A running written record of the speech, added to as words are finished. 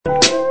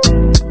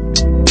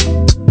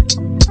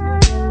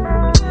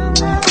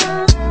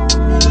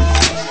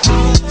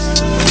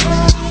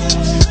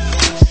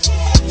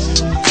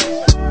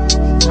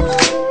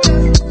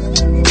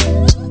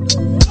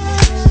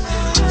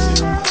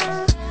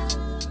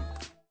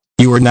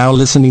You are now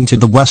listening to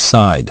the West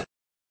Side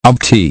of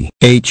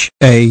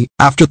THA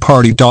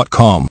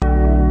Afterparty.com.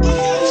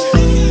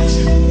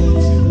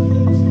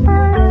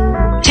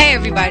 Hey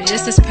everybody,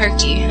 this is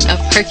Perky of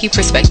Perky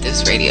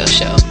Perspectives Radio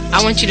Show.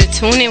 I want you to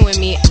tune in with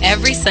me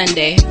every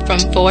Sunday from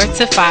 4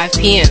 to 5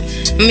 p.m. I'm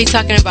going to be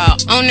talking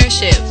about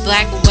ownership,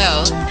 black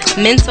wealth,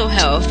 mental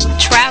health,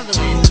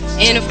 traveling,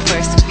 and of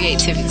course,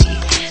 creativity.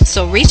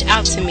 So reach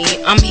out to me.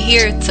 I'm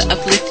here to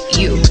uplift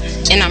you,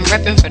 and I'm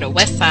repping for the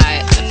West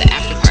Side of the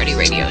After Party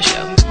Radio Show.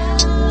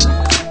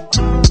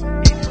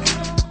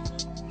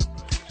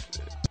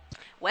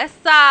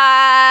 West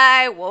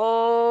Side,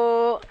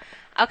 whoa.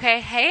 Okay,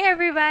 hey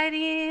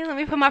everybody. Let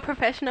me put my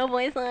professional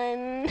voice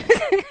on.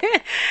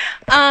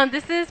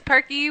 This is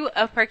Perky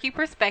of Perky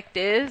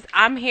Perspectives.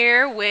 I'm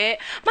here with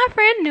my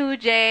friend New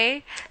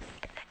Jay.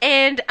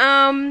 And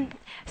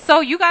so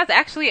you guys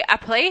actually, I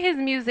played his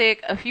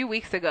music a few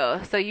weeks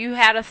ago. So you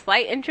had a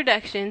slight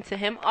introduction to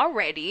him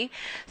already.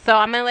 So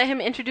I'm going to let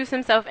him introduce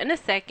himself in a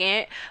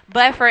second.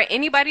 But for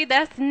anybody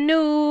that's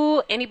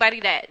new, anybody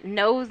that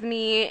knows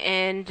me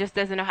and just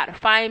doesn't know how to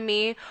find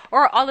me,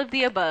 or all of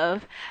the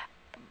above,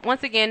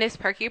 once again, it's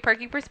Perky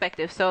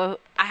Perspective. So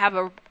I have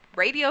a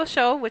radio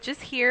show, which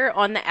is here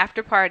on the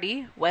After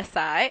Party West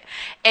Side,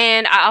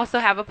 and I also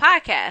have a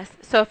podcast.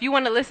 So if you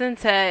want to listen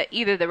to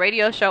either the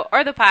radio show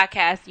or the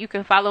podcast, you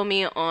can follow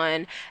me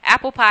on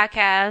Apple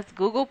Podcasts,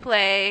 Google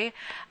Play.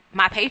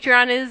 My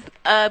Patreon is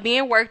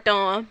being worked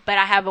on, but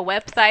I have a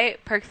website,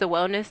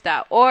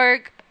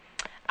 perksofwellness.org.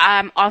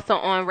 I'm also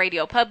on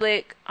Radio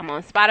Public, I'm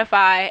on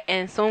Spotify,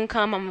 and soon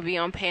come I'm going to be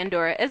on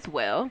Pandora as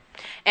well.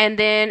 And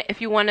then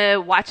if you want to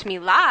watch me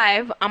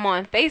live, I'm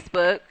on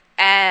Facebook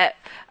at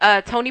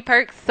Tony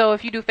Perks. So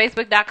if you do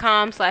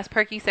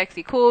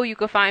facebook.com/PerkySexyCool, you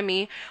can find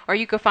me, or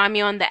you can find me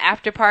on the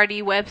After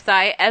Party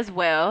website as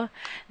well.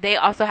 They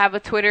also have a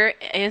Twitter,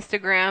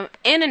 Instagram,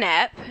 and an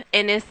app,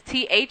 and it's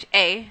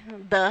THA,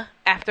 the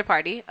After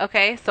Party.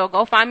 Okay, so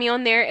go find me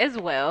on there as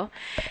well.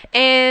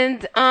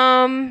 And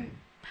I'm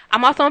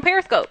also on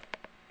Periscope.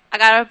 I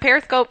got a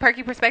Periscope,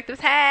 Perky Perspectives.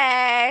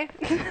 Hey!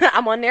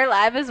 I'm on there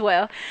live as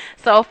well.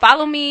 So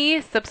follow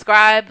me,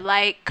 subscribe,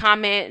 like,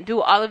 comment,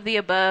 do all of the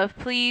above.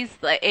 Please,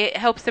 it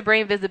helps to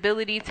bring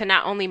visibility to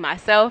not only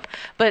myself,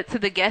 but to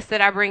the guests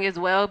that I bring as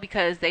well,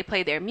 because they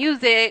play their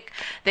music,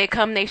 they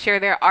come, they share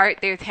their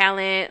art, their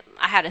talent.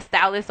 I had a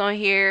stylist on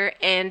here,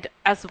 and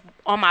as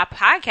on my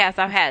podcast,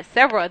 I've had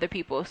several other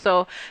people.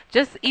 So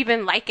just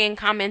even liking,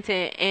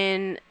 commenting,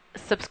 and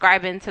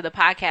subscribing to the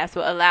podcast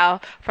will allow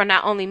for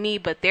not only me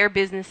but their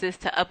businesses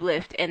to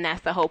uplift, and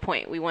that's the whole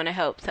point. We want to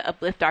help to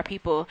uplift our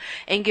people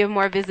and give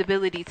more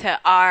visibility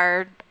to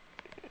our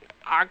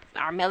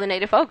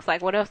melanated folks.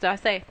 Like, what else do I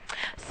say?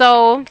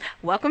 So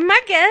welcome my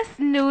guest,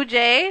 New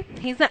Jay.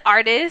 He's an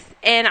artist,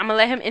 and I'm gonna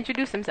let him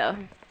introduce himself.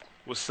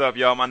 What's up,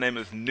 y'all? My name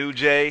is New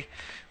Jay.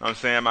 I'm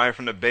saying I'm out here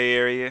from the Bay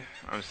Area.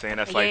 I'm saying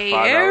that's like 5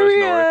 hours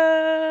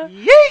north.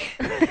 Yay!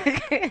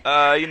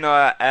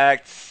 I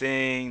act,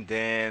 sing,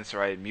 dance,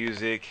 write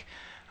music.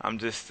 I'm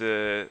just,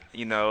 I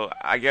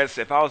guess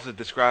if I was to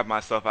describe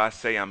myself, I'd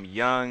say I'm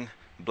young,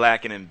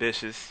 black, and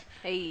ambitious.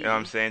 Hey. You know what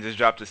I'm saying? Just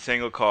dropped a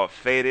single called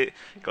Faded.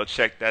 Go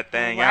check that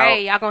thing out.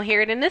 Right, y'all gonna hear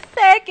it in a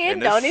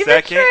second. Don't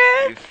even trip.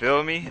 You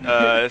feel me?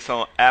 It's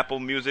on Apple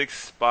Music,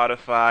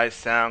 Spotify,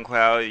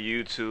 SoundCloud,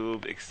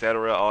 YouTube,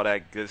 etc. All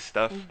that good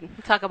stuff.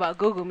 Talk about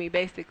Google me,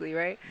 basically,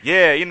 right?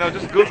 Yeah,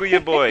 just Google your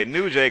boy,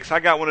 New Jay, 'cause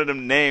I got one of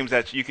them names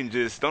that you can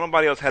just, don't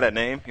nobody else have that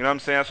name. You know what I'm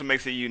saying? That's what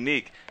makes it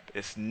unique.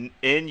 It's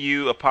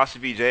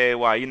NU''Jay.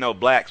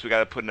 Blacks, we got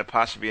to put an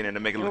apostrophe in it to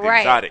make it look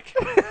exotic.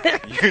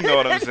 You know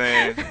what I'm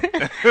saying?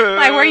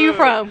 Like, where you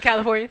from?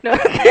 California? No.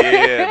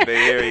 Yeah,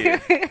 Bay Area.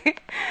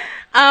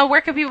 Where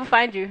can people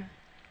find you? You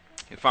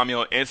can find me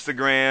on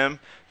Instagram,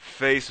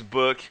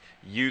 Facebook,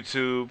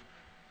 YouTube,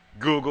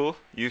 Google.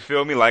 You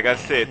feel me? Like I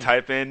said,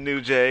 type in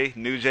New Jay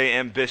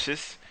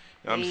Ambitious.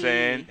 You know what I'm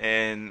saying?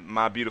 And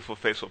my beautiful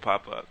face will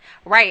pop up.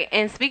 Right.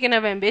 And speaking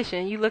of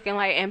ambition, you looking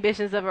like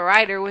ambitions of a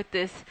writer with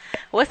this.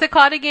 What's it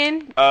called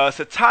again? It's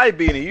a tie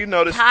beanie. You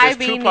know, this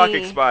Tupac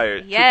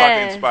inspired. Yes.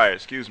 Tupac inspired,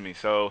 excuse me.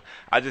 So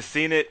I just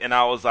seen it and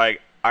I was like,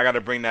 I got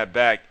to bring that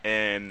back,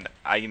 and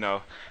I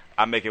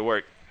make it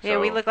work. Yeah,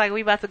 we look like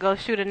we about to go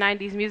shoot a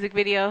 90s music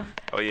video.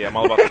 Oh, yeah, I'm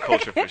all about the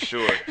culture for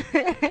sure.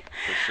 For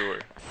sure.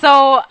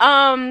 So,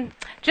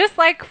 just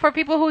like for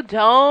people who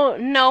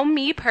don't know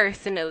me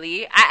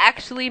personally, I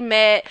actually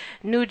met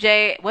New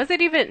Jay. Was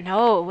it even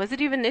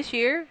this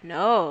year?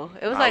 No,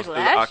 it was last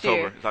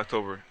year. It's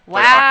October.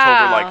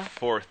 Wow. Like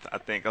October 4th, I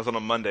think. I was on a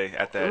Monday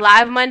at that.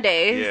 Live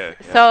Mondays. Yeah.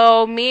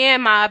 So me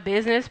and my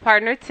business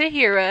partner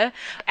Tahira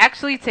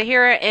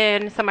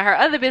and some of her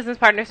other business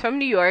partners from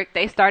New York,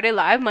 they started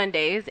Live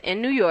Mondays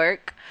in New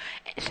York.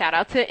 Shout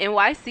out to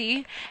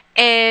NYC.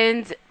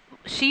 And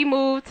she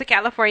moved to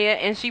California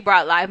and she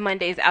brought Live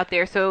Mondays out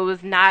there, so it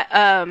was not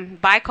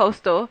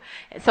bi-coastal.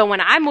 So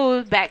when I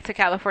moved back to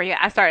California,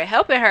 I started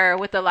helping her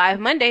with the Live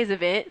Mondays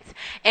events,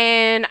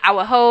 and I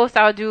would host,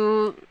 I would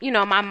do,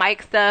 my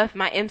mic stuff,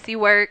 my MC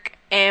work,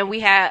 and we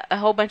had a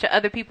whole bunch of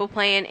other people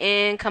coming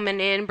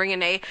in,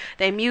 bringing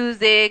their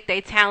music,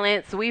 their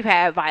talents. We've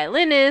had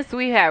violinists,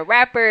 we've had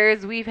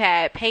rappers, we've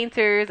had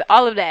painters,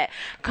 all of that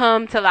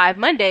come to Live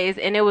Mondays,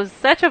 and it was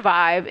such a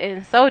vibe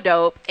and so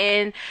dope.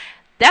 And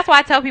that's why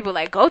I tell people,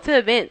 like, go to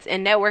events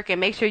and network and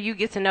make sure you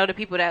get to know the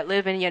people that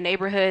live in your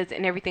neighborhoods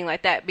and everything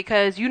like that,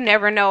 because you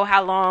never know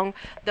how long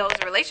those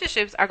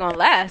relationships are going to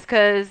last,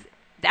 because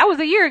that was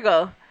a year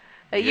ago.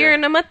 A year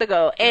and a month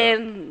ago.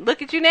 And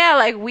look at you now.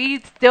 Like, we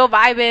still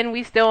vibing.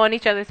 We still on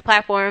each other's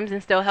platforms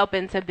and still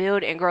helping to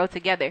build and grow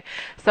together.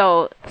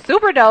 So,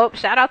 super dope.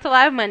 Shout out to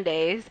Live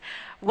Mondays.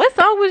 What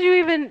song was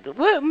you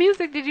what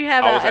music did you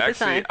have out at the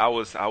time? I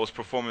was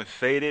performing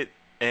Faded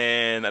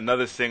and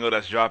another single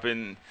that's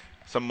dropping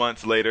some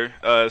months later.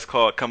 It's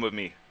called Come With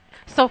Me.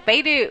 So,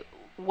 Faded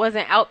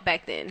wasn't out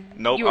back then?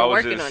 Nope. You were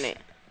working on it?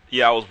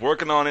 Yeah, I was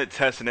working on it,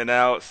 testing it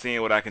out,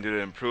 seeing what I can do to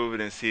improve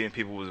it, and seeing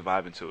people was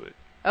vibing to it.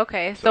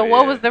 Okay, so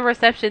what was the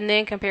reception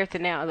then compared to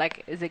now?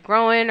 Like, is it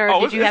growing, or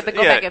did you have to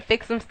go back and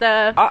fix some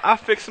stuff? I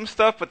fixed some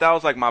stuff, but that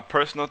was like my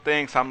personal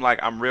thing. So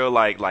I'm real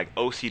like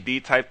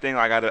OCD type thing.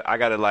 I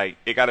gotta like,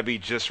 it gotta be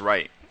just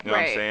right. You know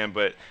what I'm saying?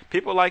 But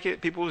people like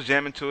it. People was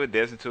jamming to it,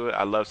 dancing to it.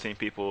 I love seeing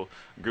people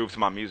groove to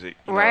my music.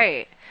 You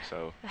know?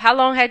 So how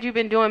long had you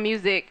been doing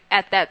music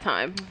at that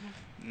time?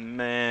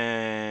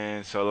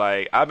 Man, so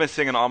like I've been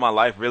singing all my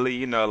life, really.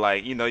 You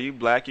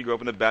black, you grew up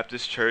in the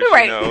Baptist church,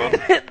 right? You know,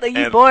 like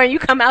you born, you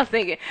come out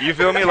singing. You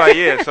feel me? Like,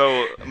 yeah.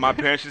 So my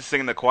parents used to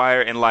sing in the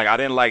choir, and like I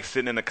didn't like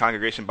sitting in the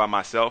congregation by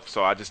myself,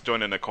 so I just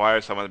joined in the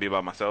choir. So I wanted to be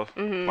by myself.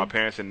 Mm-hmm. My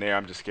parents in there,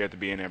 I'm just scared to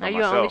be in there by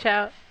myself. Are you an only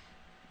child?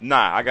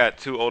 Nah, I got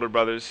 2 older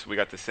brothers. We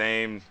got the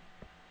same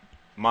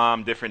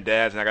mom, different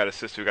dads, and I got a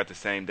sister who got the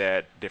same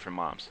dad, different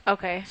moms.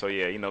 Okay. So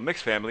yeah,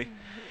 mixed family.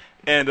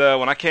 And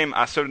when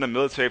I served in the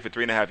military for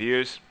 3.5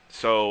 years.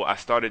 So I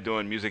started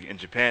doing music in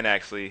Japan,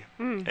 actually,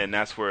 and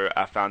that's where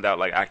I found out,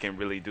 like, I can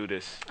really do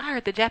this. I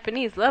heard the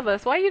Japanese love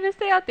us. Why you didn't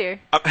stay out there?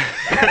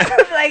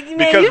 Like,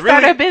 man, you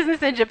started a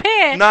business in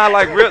Japan. Nah,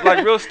 like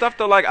real stuff,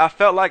 though. Like, I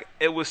felt like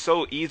it was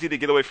so easy to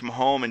get away from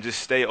home and just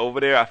stay over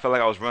there. I felt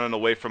like I was running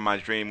away from my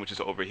dream, which is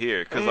over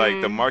here. Because, like,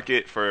 the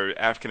market for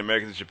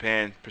African-Americans in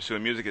Japan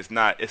pursuing music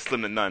it's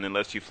slim to none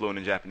unless you're fluent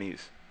in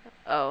Japanese.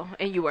 Oh,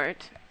 and you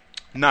weren't?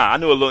 Nah, I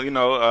knew a little,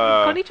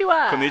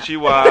 Konnichiwa.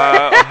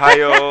 Konnichiwa,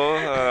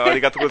 ohayo,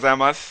 arigatou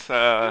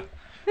gozaimasu,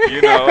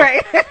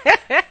 Right.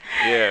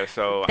 Yeah,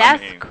 so,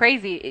 that's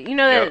crazy.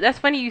 That's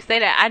funny you say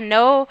that. I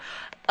know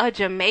a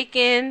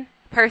Jamaican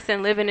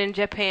person living in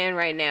Japan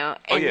right now,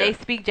 and they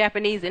speak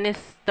Japanese, and it's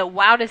the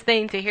wildest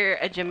thing to hear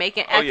a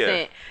Jamaican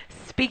accent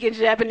speaking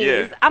Japanese.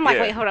 Yeah. I'm like,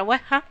 wait, hold on,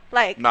 what? Huh?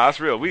 Like, nah, it's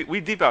real. We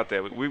deep out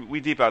there. We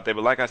deep out there.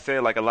 But like I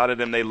said, like a lot of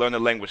them, they learn the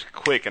language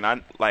quick, and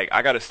I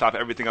got to stop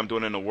everything I'm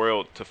doing in the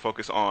world to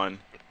focus on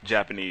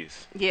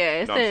Japanese.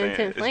 Yeah, it's an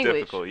intense language.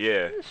 It's difficult.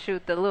 Yeah.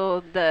 Shoot,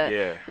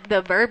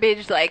 the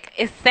verbiage, like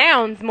it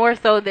sounds more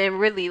so than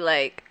really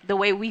like the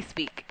way we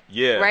speak.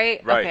 Yeah.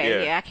 Right?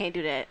 Okay, yeah. I can't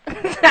do that.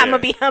 I'm going to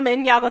be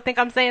humming. Y'all going to think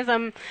I'm saying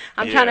something.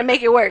 I'm trying to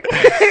make it work.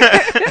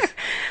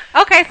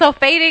 Okay, so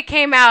Faded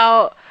came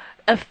out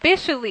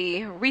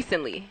officially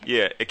recently.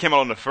 Yeah, it came out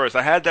on the 1st.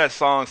 I had that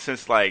song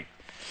since like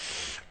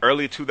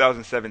early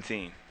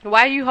 2017.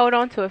 Why do you hold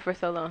on to it for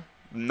so long?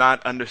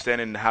 Not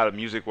understanding how the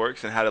music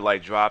works and how to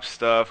like drop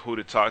stuff, who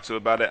to talk to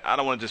about it. I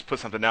don't want to just put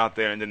something out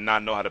there and then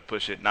not know how to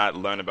push it, not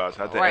learn about it.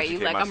 So I have to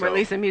educate myself. I'm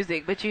releasing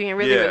music, but you didn't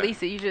really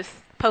release it. You just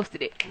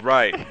posted it.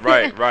 Right.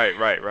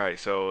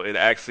 So it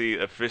actually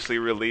officially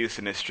released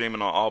and it's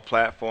streaming on all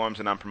platforms,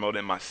 and I'm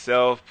promoting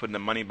myself, putting the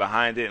money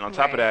behind it, and on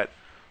top of that,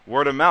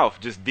 word of mouth,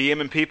 just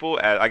DMing people,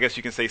 I guess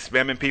you can say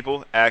spamming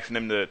people, asking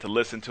them to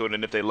listen to it,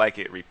 and if they like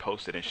it,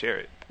 repost it and share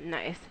it.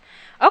 Nice.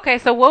 Okay,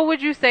 so what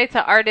would you say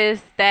to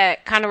artists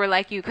that kind of were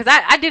like you? Because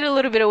I did a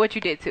little bit of what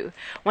you did, too.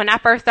 When I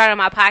first started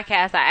my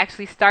podcast, I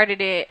actually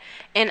started it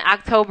in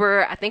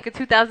October, I think, of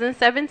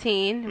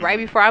 2017, right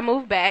before I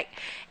moved back.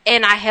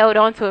 And I held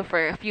on to it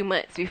for a few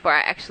months before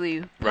I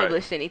actually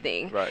published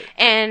anything. Right.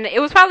 And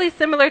it was probably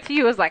similar to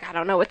you. It was like, I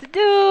don't know what to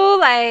do.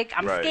 Like,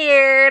 I'm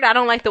scared. I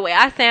don't like the way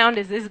I sound.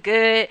 Is this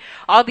good?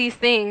 All these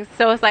things.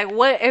 So it's like,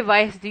 what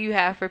advice do you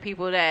have for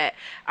people that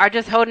are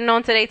just holding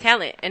on to their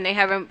talent and they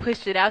haven't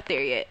pushed it out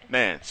there yet?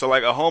 Man, so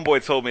like a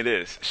homeboy told me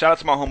this. Shout out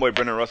to my homeboy,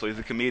 Brendan Russell. He's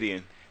a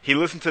comedian. He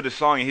listened to the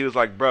song and he was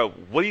like, bro,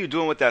 what are you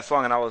doing with that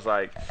song? And I was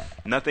like,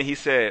 nothing. He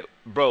said,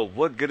 bro,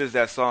 what good is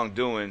that song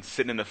doing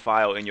sitting in the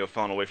file in your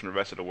phone away from the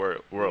rest of the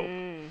world?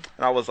 And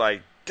I was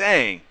like,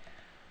 dang.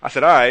 I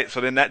said, all right. So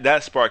then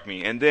that sparked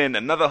me. And then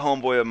another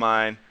homeboy of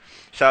mine,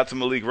 shout out to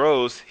Malik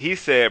Rose, he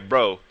said,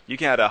 bro, you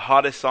can have the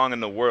hottest song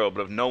in the world,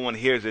 but if no one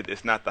hears it,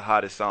 it's not the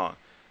hottest song.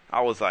 I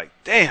was like,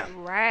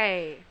 damn.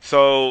 Right.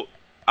 So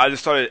I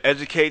just started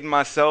educating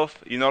myself.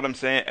 You know what I'm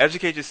saying?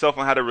 Educate yourself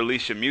on how to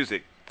release your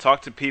music.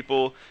 Talk to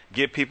people,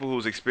 get people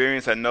who's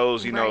experienced that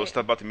knows, know,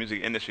 stuff about the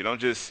music industry. Don't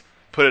just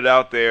put it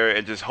out there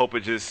and just hope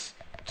it just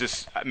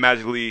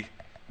magically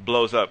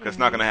blows up, because it's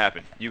not going to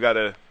happen. You got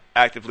to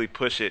actively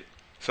push it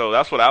So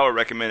that's what I would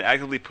recommend.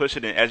 Actively push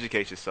it and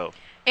educate yourself.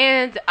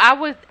 And I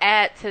would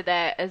add to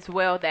that as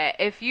well that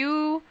if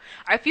you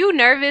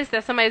nervous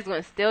that somebody's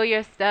going to steal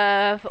your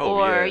stuff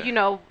you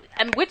know,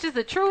 and which is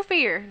a true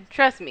fear,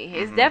 trust me,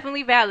 it's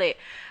definitely valid.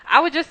 I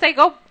would just say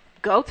go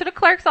to the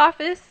clerk's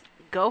office,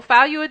 go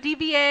file you a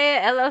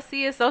DBA,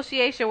 LLC,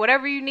 association,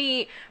 whatever you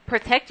need.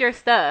 Protect your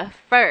stuff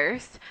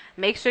first.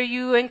 Make sure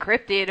you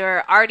encrypt it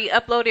or already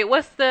upload it.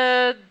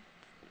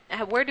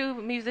 Where do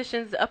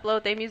musicians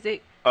upload their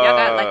music? Y'all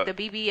got like the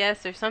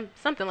BBS or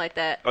something like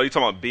that. Oh, you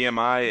talking about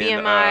BMI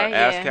and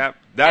yeah. ASCAP?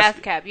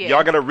 ASCAP, yeah.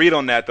 Y'all got to read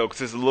on that though,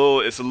 because it's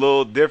a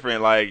little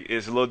different. Like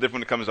it's a little different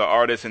when it comes to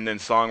artists and then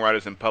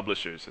songwriters and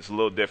publishers. It's a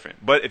little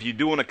different. But if you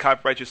do want to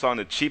copyright your song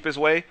the cheapest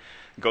way,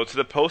 go to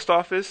the post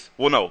office.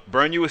 Well, no,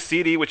 burn you a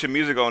CD with your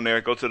music on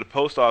there. Go to the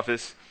post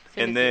office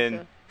and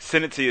then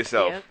send it to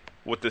yourself. Yep.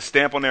 With the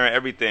stamp on there and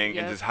everything,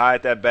 and just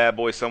hide that bad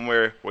boy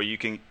somewhere where you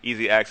can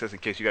easily access in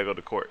case you gotta go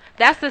to court.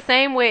 That's the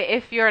same way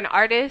if you're an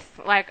artist.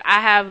 Like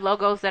I have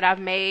logos that I've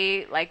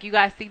made. Like you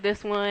guys see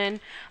this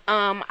one.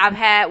 I've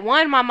had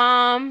one. My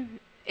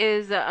mom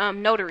is a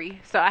notary,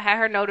 so I had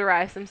her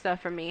notarize some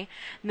stuff for me.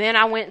 Then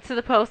I went to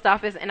the post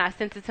office and I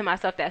sent it to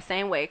myself that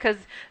same way because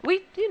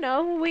we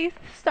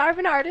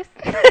starving artists.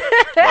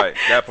 Right,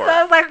 that part.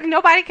 So it's like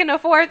nobody can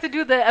afford to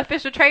do the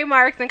official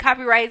trademarks and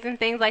copyrights and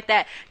things like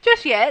that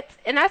just yet,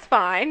 and that's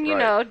fine. You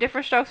know,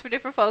 different strokes for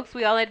different folks.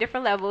 We all at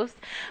different levels,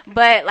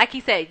 but like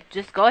he said,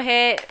 just go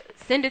ahead.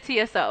 Send it to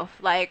yourself.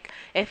 Like,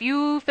 if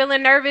you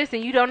feeling nervous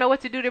and you don't know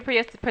what to do to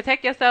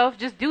protect yourself,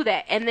 just do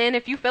that. And then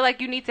if you feel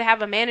like you need to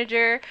have a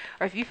manager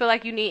or if you feel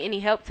like you need any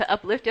help to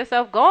uplift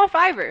yourself, go on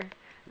Fiverr.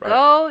 Right.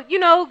 Go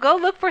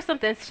look for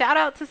something. Shout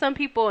out to some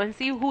people and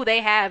see who they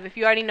have. If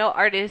you already know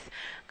artists,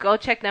 go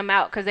check them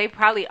out because they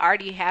probably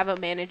already have a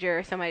manager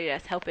or somebody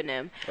that's helping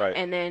them. Right.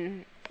 And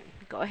then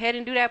go ahead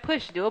and do that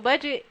push. Do a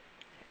budget.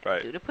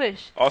 Right. Do the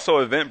push.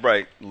 Also,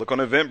 Eventbrite. Look on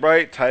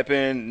Eventbrite. Type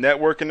in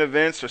networking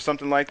events or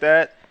something like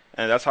that.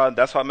 And that's how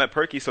I met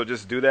Perky. So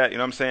just do that, you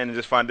know what I'm saying, and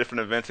just find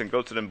different events and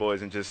go to them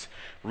boys and just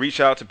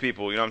reach out to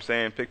people, you know what I'm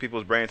saying, pick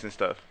people's brains and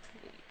stuff.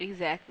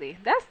 Exactly.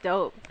 That's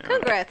dope. Yeah.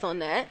 Congrats on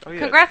that. Oh, yeah.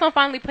 Congrats on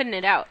finally putting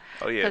it out.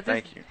 Oh yeah,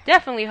 thank you.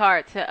 Definitely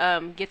hard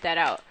to get that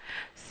out.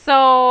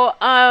 So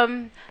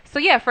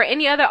yeah, for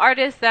any other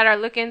artists that are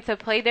looking to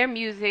play their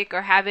music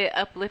or have it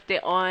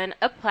uplifted on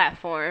a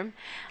platform,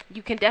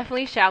 you can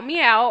definitely shout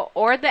me out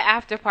or the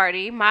after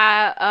party.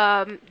 My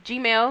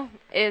Gmail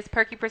is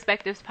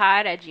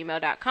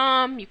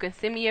perkyperspectivespod@gmail.com. You can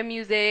send me your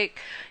music.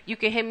 You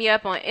can hit me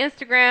up on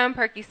Instagram,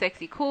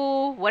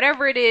 PerkySexyCool.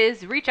 Whatever it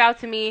is, reach out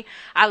to me.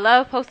 I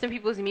love posting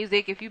people's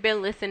music. If you've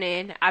been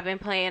listening, I've been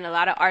playing a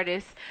lot of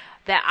artists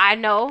that I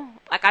know.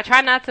 Like, I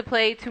try not to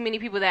play too many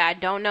people that I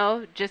don't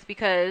know just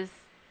because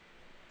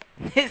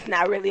it's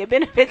not really a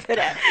benefit to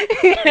that.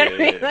 You know what I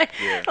mean?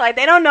 Like,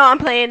 they don't know I'm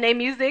playing their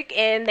music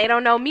and they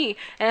don't know me.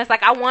 And it's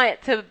like, I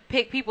want to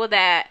pick people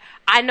that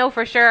I know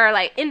for sure are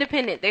like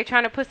independent. They're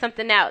trying to put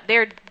something out.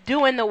 They're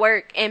doing the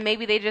work and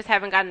maybe they just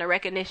haven't gotten the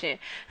recognition.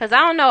 Because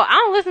I don't know. I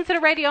don't listen to the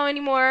radio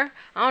anymore.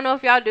 I don't know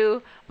if y'all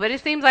do. But it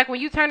seems like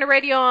when you turn the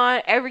radio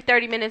on, every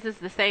 30 minutes is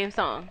the same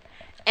song.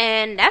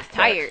 And that's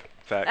tired.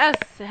 Facts.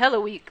 That's hella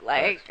weak.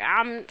 Like,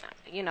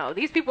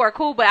 these people are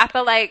cool, but I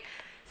feel like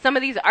some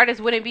of these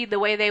artists wouldn't be the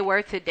way they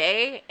were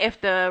today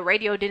if the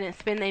radio didn't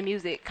spin their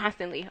music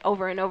constantly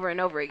over and over and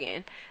over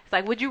again. It's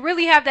like, would you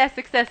really have that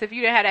success if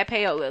you didn't have that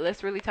payola?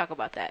 Let's really talk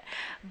about that.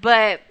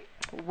 But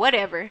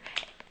whatever.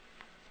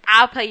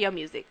 I'll play your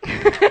music.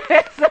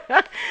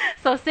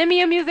 So send me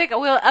your music.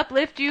 We'll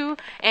uplift you.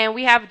 And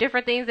we have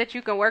different things that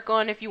you can work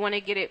on if you want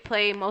to get it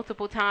played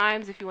multiple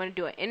times, if you want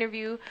to do an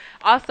interview.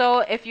 Also,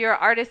 if you're an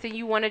artist and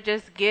you want to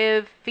just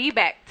give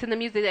feedback to the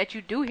music that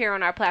you do hear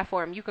on our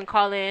platform, you can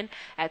call in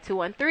at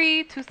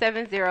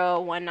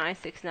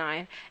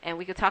 213-270-1969. And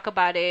we could talk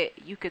about it.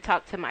 You could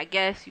talk to my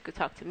guests. You could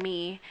talk to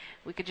me.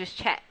 We could just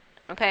chat.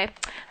 Okay?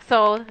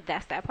 So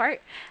that's that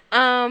part.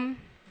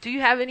 Do you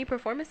have any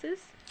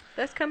performances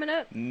that's coming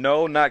up?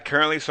 No, not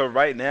currently. So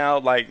right now,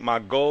 like, my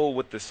goal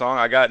with the song,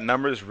 I got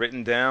numbers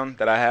written down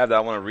that I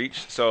want to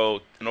reach.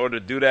 So in order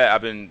to do that,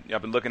 I've been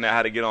looking at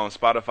how to get on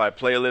Spotify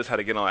playlists, how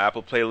to get on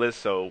Apple playlists.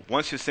 So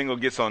once your single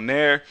gets on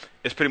there,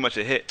 it's pretty much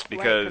a hit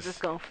because it's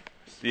gonna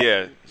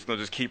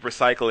just keep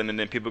recycling and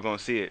then people are gonna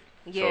see it.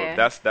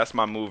 Yeah. So that's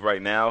my move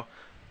right now.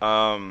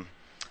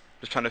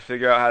 Just trying to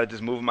figure out how to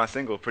just move my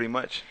single, pretty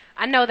much.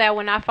 I know that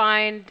when I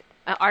find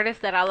an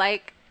artist that I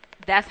like,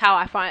 that's how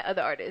I find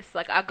other artists.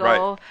 Like, I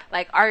go,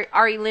 like,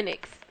 Ari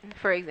Lennox,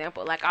 for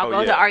example. Like, I'll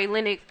go to Ari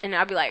Lennox, and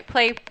I'll be like,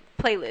 play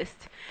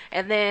playlist.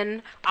 And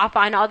then I'll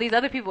find all these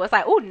other people. It's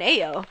like, ooh,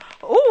 Nayo.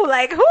 Ooh,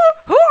 like, who are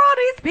all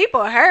these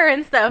people? Her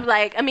and stuff.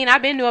 Like, I mean,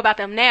 I've been knew about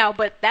them now,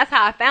 but that's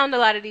how I found a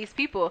lot of these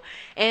people.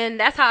 And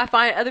that's how I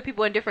find other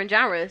people in different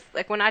genres.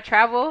 Like, when I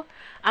travel,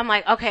 I'm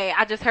like, okay,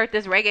 I just heard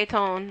this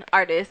reggaeton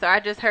artist, or I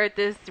just heard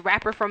this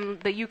rapper from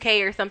the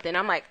UK or something.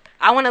 I'm like,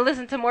 I want to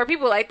listen to more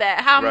people like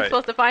that. How am I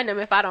supposed to find them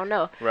if I don't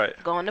know? Right.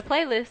 Go on the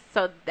playlist.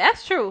 So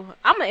that's true.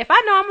 If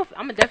I know,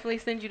 I'm gonna definitely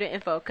send you the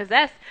info, because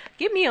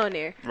get me on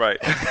there. Right.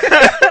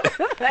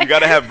 You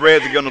gotta have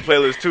bread to get on the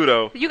playlist too,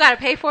 though. You gotta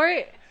pay for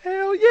it?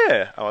 Hell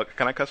yeah. Oh,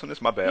 can I cuss on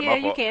this? My bad. Yeah,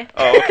 My fault. you can.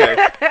 Oh,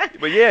 okay.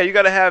 But yeah, you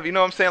gotta have, you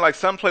know what I'm saying? Like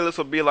some playlists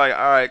will be like,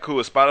 all right,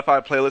 cool. A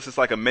Spotify playlist is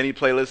like a mini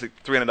playlist,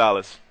 like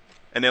 $300.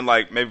 And then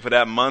like maybe for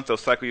that month, they'll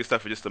cycle your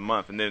stuff for just a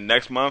month. And then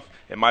next month,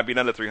 it might be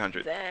another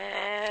 $300.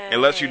 Dang.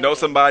 Unless you know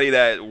somebody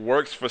that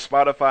works for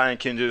Spotify and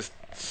can just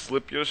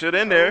slip your shit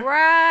in there.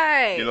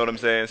 Right. You know what I'm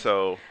saying?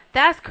 So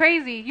that's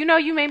crazy. You know,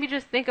 you made me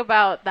just think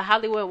about the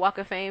Hollywood Walk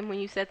of Fame when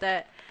you said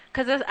that.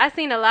 Because I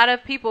seen a lot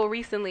of people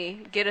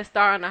recently get a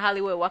star on the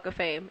Hollywood Walk of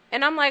Fame.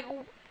 And I'm like,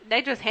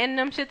 they just handing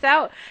them shits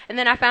out. And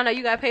then I found out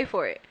you got to pay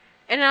for it.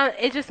 And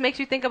it just makes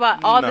you think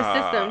about all the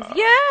systems.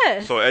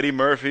 Yes. So Eddie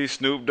Murphy,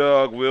 Snoop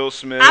Dogg, Will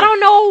Smith. I don't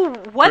know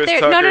what Chris they're...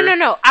 Tucker.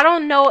 No. I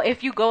don't know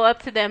if you go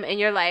up to them and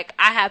you're like,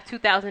 I have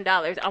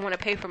 $2,000. I want to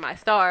pay for my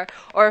star.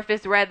 Or if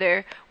it's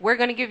rather, we're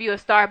going to give you a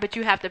star, but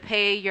you have to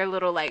pay your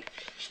little, like,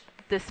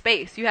 the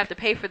space. You have to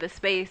pay for the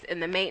space and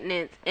the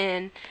maintenance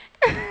and...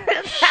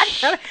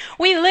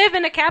 We live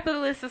in a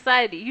capitalist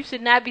society. You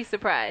should not be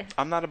surprised.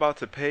 I'm not about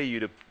to pay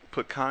you to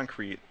put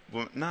concrete.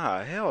 Well,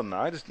 nah, hell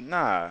no.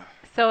 Nah.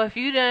 So if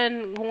you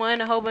done won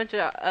a whole bunch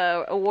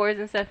of awards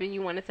and stuff and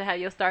you wanted to have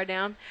your star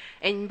down,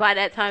 and by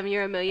that time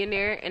you're a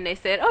millionaire, and they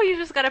said, oh, you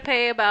just got to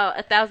pay about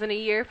 $1,000 a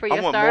year for your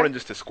star. I want more than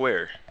just a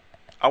square.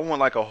 I want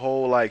like a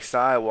whole like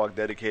sidewalk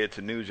dedicated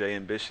to New Jay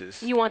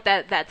Ambitious. You want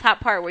that top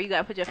part where you got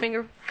to put your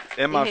finger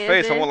in my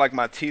face. I want like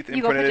my teeth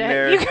imprinted in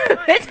there.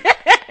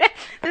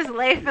 Just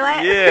lay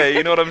flat. Yeah,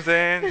 you know what I'm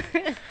saying?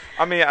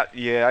 I mean,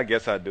 I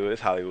guess I do.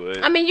 It's Hollywood.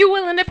 I mean, you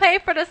willing to pay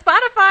for the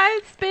Spotify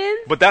spins?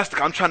 But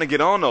I'm trying to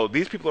get on though.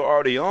 These people are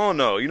already on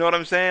though. You know what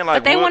I'm saying?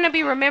 Like, but they want to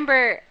be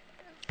remembered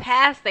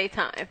past their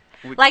time.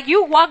 Like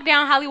you walk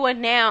down Hollywood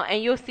now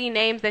and you'll see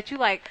names that you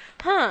like,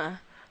 huh?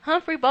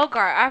 Humphrey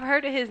Bogart. I've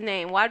heard of his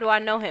name. Why do I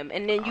know him?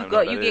 And then you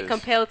get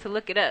compelled to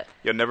look it up.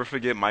 You'll never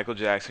forget Michael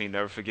Jackson. You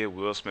never forget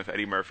Will Smith,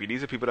 Eddie Murphy.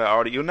 These are people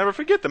that you'll never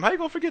forget them. How you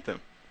gonna forget them?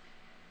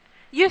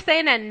 You're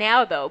saying that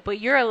now though, but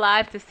you're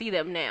alive to see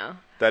them now.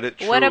 That is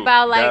true. What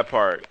about like that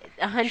part?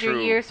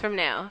 100 years from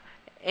now,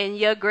 and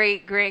your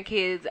great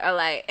grandkids are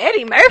like,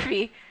 Eddie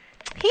Murphy,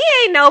 he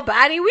ain't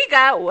nobody. We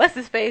got what's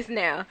his face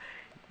now.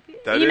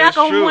 You're not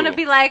going to want to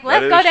be like,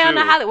 let's go down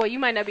to Hollywood. Well, you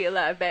might not be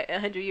alive back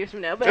 100 years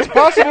from now. But it's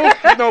possible.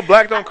 You know,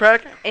 black don't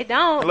crack. It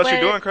don't. Unless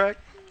you're doing crack.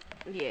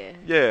 Yeah.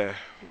 Yeah.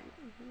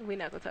 We're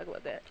not going to talk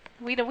about that.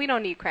 We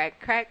don't need crack.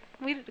 Crack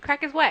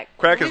is whack.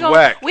 Crack is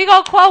whack. We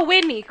going to quote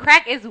Whitney.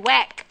 Crack is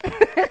whack.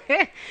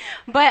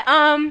 But,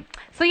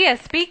 so yeah,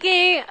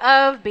 speaking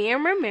of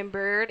being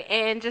remembered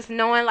and just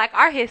knowing like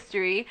our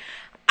history,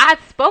 I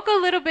spoke a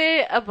little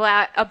bit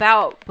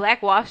about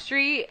Black Wall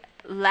Street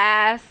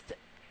last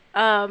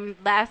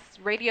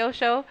radio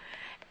show.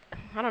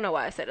 I don't know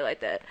why I said it like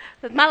that.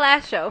 It's my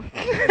last show.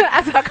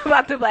 I talk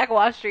about the Black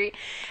Wall Street.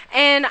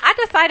 And I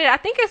decided, I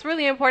think it's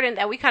really important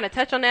that we kind of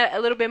touch on that a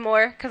little bit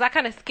more, because I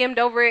kind of skimmed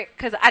over it,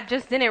 because I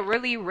just didn't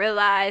really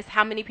realize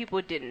how many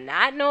people did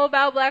not know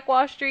about Black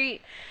Wall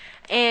Street.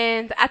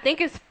 And I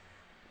think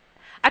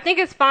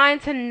it's fine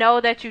to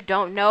know that you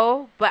don't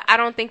know, but I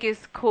don't think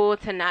it's cool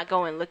to not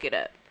go and look it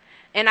up.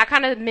 And I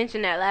kind of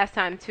mentioned that last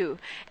time too.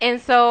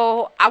 And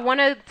so I want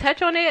to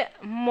touch on it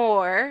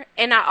more.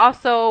 And I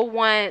also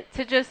want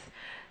to just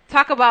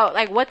talk about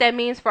like what that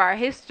means for our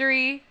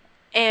history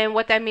and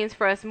what that means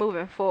for us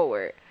moving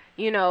forward.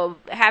 You know,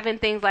 having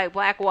things like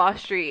Black Wall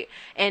Street.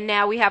 And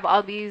now we have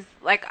all these,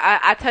 like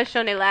I touched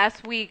on it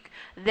last week,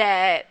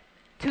 that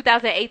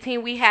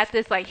 2018 we had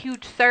this like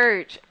huge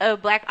surge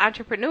of black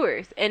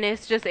entrepreneurs, and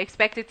it's just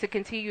expected to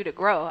continue to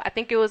grow. I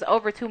think it was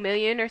over 2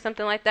 million or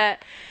something like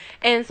that.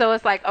 And so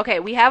it's like, okay,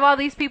 we have all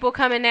these people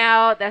coming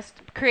out that's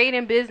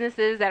creating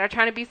businesses that are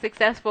trying to be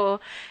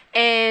successful,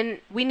 and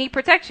we need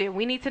protection.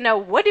 We need to know,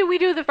 what did we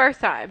do the first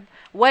time?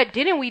 What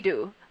didn't we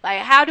do?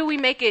 Like, how do we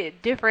make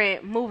it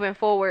different moving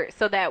forward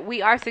so that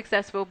we are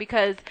successful?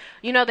 Because,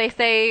 you know, they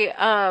say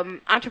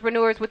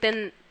entrepreneurs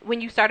when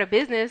you start a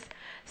business,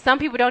 some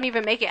people don't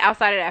even make it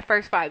outside of that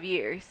first 5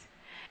 years.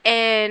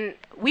 And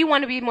we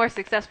want to be more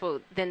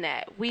successful than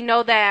that. We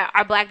know that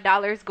our black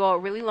dollars go a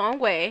really long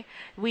way.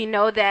 We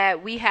know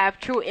that we have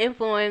true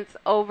influence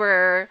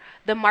over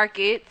the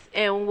markets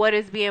and what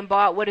is being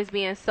bought, what is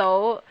being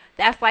sold.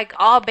 That's like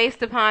all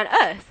based upon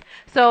us.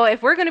 So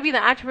if we're going to be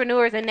the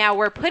entrepreneurs and now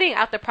we're putting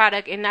out the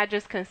product and not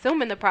just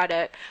consuming the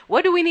product,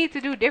 what do we need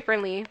to do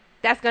differently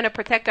that's going to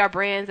protect our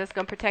brands, that's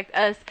going to protect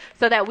us,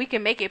 so that we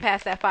can make it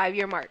past that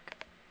 5-year mark?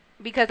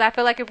 Because I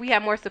feel like if we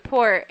have more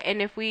support and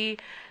if we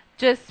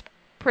just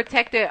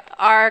protected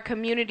our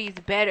communities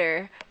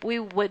better, we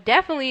would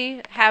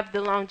definitely have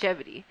the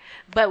longevity.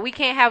 But we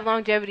can't have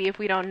longevity if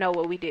we don't know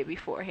what we did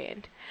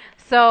beforehand.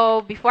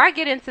 So before I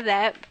get into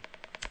that,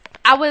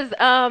 I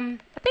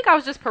think I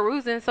was just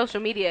perusing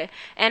social media,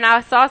 and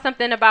I saw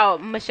something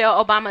about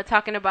Michelle Obama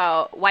talking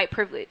about white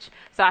privilege.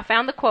 So I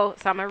found the quote,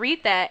 so I'm going to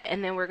read that,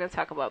 and then we're going to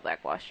talk about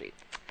Black Wall Street.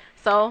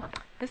 So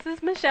This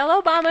is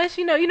Michelle Obama.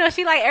 She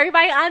like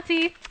everybody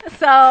auntie.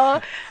 So,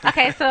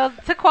 okay, so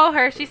to quote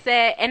her, she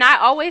said, and I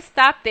always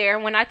stop there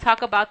when I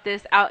talk about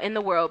this out in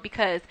the world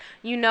because,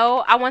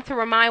 I want to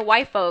remind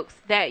white folks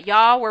that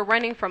y'all were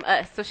running from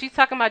us. So she's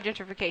talking about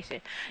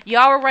gentrification.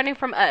 Y'all were running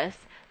from us.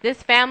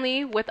 This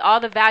family, with all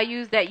the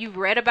values that you've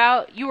read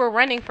about, you were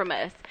running from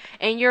us.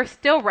 And you're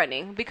still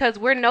running because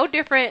we're no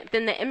different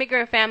than the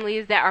immigrant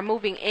families that are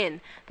moving in.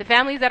 The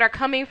families that are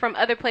coming from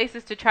other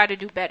places to try to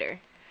do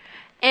better.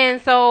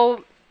 And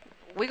so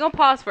we're going to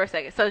pause for a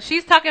second. So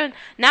she's talking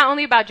not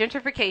only about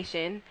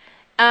gentrification,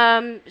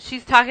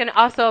 she's talking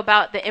also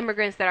about the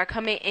immigrants that are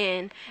coming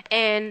in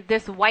and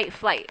this white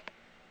flight.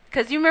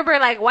 Because you remember,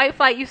 like, white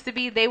flight used to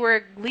be they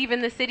were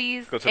leaving the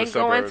cities and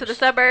going to the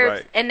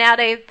suburbs, right. And now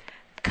they're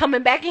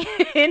coming back in,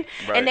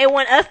 right. And they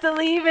want us to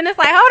leave. And it's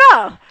like,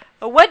 hold on.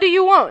 What do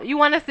you want? You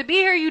want us to be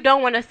here? You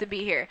don't want us to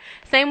be here.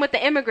 Same with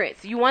the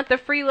immigrants. You want the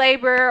free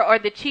labor or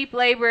the cheap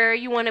labor.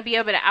 You want to be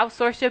able to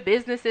outsource your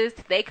businesses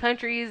to their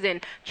countries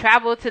and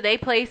travel to their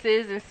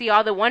places and see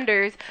all the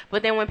wonders.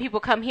 But then when people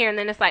come here and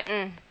then it's like,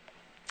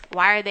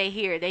 why are they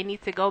here? They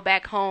need to go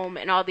back home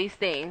and all these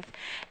things.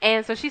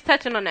 And so she's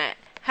touching on that.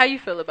 How you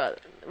feel about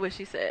what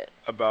she said?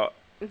 About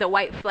the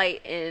white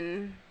flight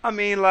and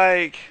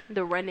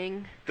the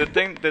running. The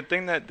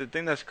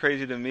thing that's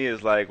crazy to me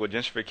is like with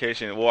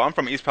gentrification. Well, I'm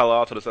from East Palo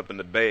Alto, that's up in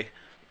the Bay,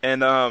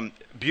 and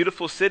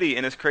beautiful city.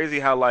 And it's crazy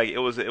how like it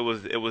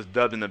was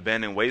dubbed an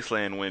abandoned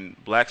wasteland when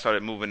blacks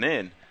started moving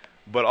in,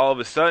 but all of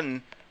a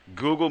sudden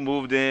Google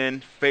moved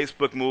in,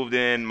 Facebook moved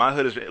in. My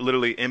hood is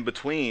literally in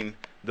between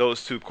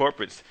those two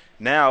corporates.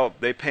 Now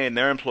they paying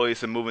their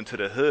employees to move into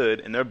the hood,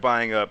 and they're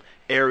buying up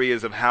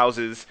areas of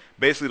houses.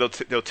 Basically,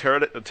 they'll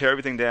tear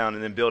everything down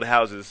and then build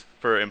houses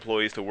for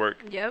employees to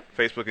work. Yep.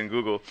 Facebook and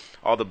Google.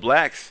 All the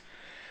blacks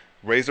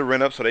raise the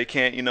rent up so they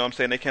can't,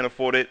 they can't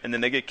afford it, and then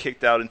they get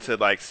kicked out into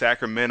like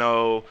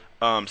Sacramento,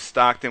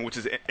 Stockton, which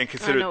is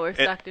considered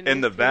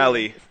in the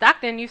valley.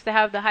 Stockton used to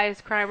have the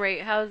highest crime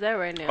rate. How's that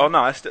right now? Oh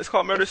no, it's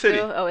called Murder City.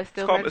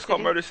 It's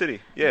called Murder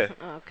City. Yeah.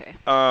 Oh,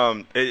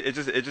 okay.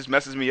 It just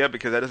messes me up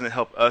because that doesn't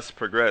help us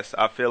progress.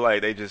 I feel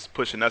like they just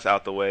pushing us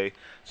out the way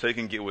so they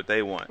can get what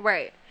they want.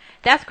 Right.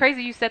 That's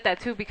crazy you said that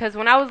too, because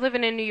when I was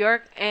living in New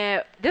York,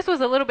 and this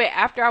was a little bit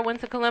after I went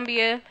to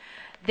Columbia,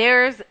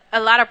 there's a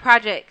lot of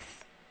projects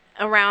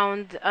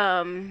around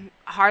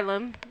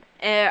Harlem,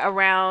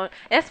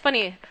 it's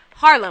funny,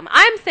 Harlem.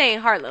 I'm saying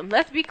Harlem.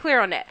 Let's be clear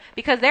on that,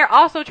 because they're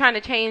also trying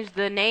to change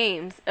the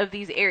names of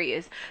these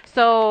areas.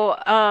 So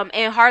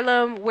in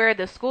Harlem, where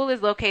the school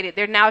is located,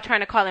 they're now trying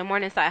to call it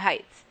Morningside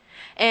Heights.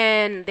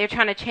 And they're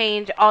trying to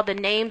change all the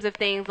names of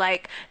things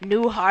like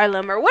New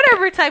Harlem or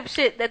whatever type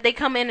shit that they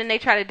come in and they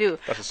try to do.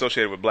 That's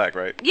associated with black,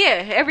 right?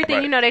 Yeah,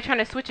 everything, right. They're trying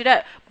to switch it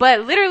up.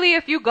 But literally,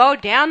 if you go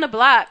down the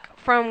block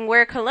from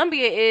where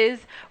Columbia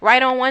is,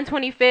 right on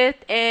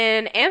 125th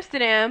in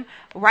Amsterdam,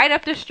 right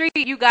up the street,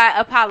 you got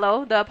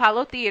the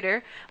Apollo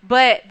Theater.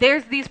 But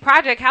there's these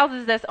project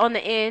houses that's on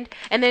the end.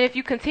 And then if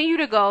you continue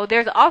to go,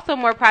 there's also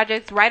more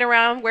projects right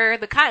around where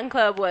the Cotton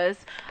Club was,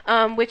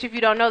 which if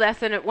you don't know,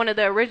 that's one of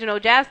the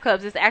original jazz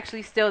clubs. It's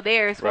actually still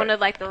there. It's one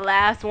of like the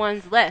last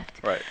ones left.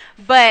 Right.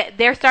 But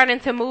they're starting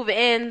to move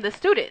in the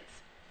students.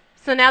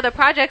 So now the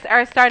projects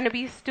are starting to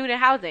be student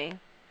housing.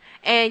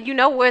 And you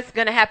know what's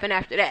going to happen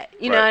after that.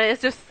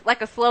 It's just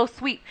like a slow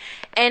sweep.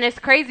 And it's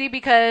crazy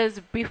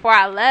because before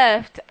I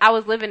left, I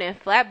was living in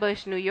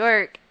Flatbush, New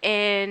York.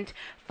 And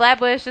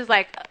Flatbush is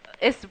like,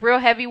 it's real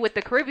heavy with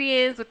the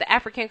Caribbeans, with the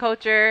African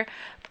culture.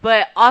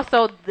 But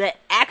also the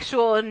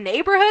actual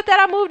neighborhood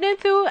that I moved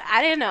into,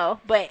 I didn't know.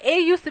 But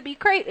it used to be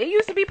crazy. It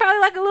used to be probably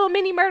like a little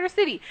mini murder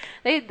city.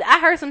 I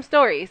heard some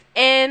stories.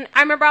 And I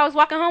remember I was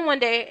walking home one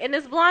day, and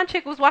this blonde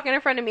chick was walking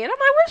in front of me. And I'm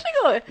like, where's she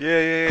going?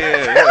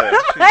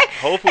 Yeah. Like,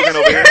 Whole Foods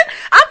over here.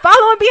 I'm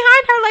following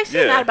behind her like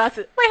she's not about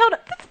to. Wait, hold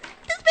up.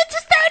 This bitch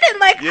is turning.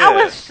 Like,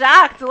 I was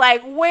shocked.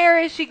 Like, where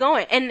is she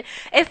going? And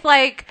it's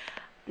like,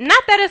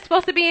 not that it's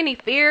supposed to be any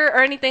fear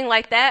or anything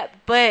like that,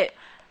 but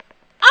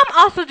I'm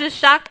also just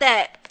shocked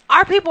that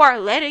our people are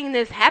letting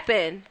this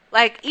happen.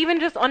 Like, even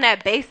just on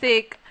that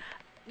basic,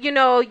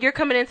 you're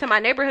coming into my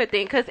neighborhood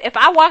thing. Because if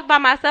I walk by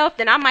myself,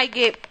 then I might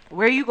get,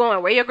 where you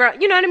going? Where your grandma,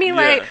 you know what I mean?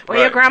 Like, where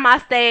your grandma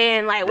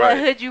staying? Like, what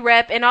hood you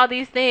rep? And all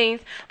these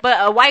things. But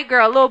a white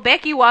girl, little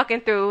Becky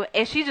walking through,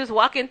 and she's just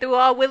walking through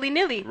all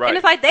willy-nilly. Right. And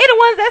it's like, they the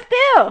ones that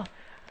steal.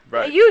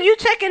 Right. You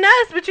checking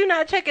us, but you're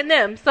not checking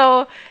them.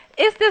 So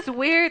it's this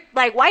weird,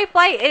 like, white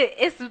flight.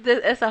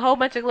 It's a whole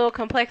bunch of little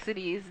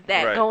complexities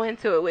that go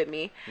into it with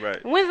me.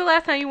 Right. When's the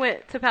last time you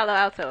went to Palo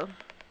Alto?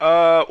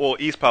 Well,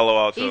 East Palo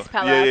Alto. East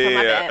Palo Alto,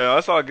 my bad.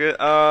 That's all good.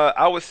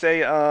 I would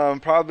say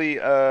probably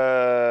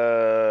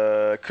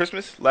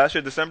Christmas last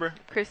year, December.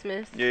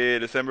 Christmas. Yeah,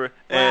 December.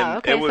 Wow. And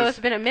okay, so it's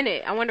been a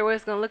minute. I wonder what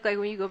it's gonna look like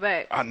when you go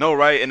back. I know,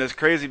 right? And it's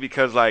crazy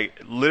because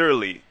like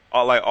literally,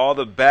 all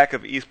the back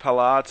of East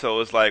Palo Alto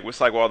is like it's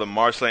like all the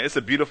marshland. It's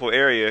a beautiful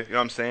area. You know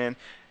what I'm saying?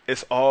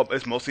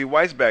 It's mostly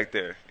whites back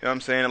there. You know what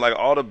I'm saying? And, like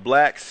all the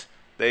blacks.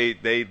 They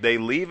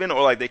leaving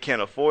or like they can't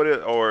afford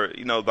it or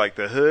like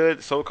the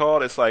hood so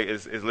called it's like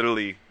is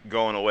literally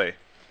going away.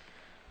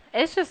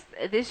 it's just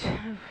this.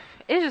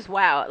 It's just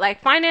wild.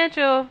 Like,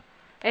 financial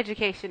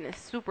education is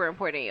super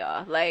important,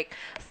 y'all. Like,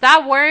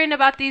 stop worrying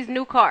about these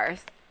new cars.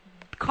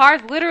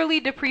 Cars literally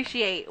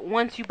depreciate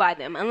once you buy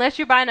them. Unless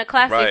you're buying a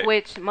classic, Right.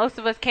 which most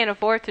of us can't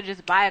afford to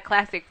just buy a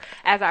classic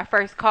as our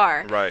first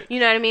car. Right. You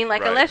know what I mean?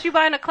 Like, Right. unless you're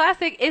buying a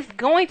classic, it's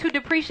going to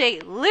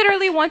depreciate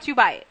literally once you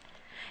buy it.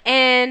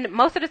 And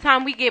most of the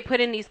time we get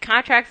put in these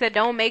contracts that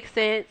don't make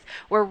sense.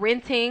 We're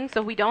renting,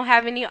 so we don't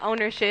have any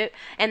ownership.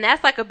 And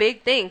that's like a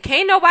big thing.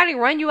 Can't nobody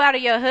run you out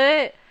of your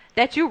hood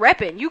that you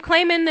repping. You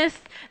claiming this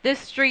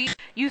street.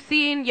 You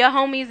seeing your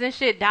homies and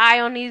shit die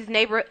on these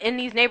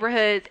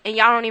neighborhoods, and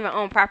y'all don't even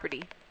own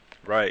property.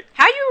 Right.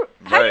 How you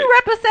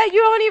rep a set you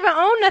don't even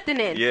own nothing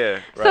in? Yeah.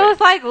 Right. So it's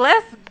like,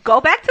 let's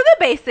go back to the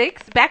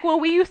basics, back when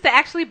we used to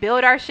actually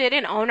build our shit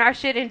and own our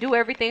shit and do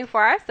everything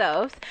for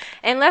ourselves,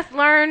 and let's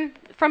learn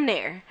from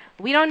there.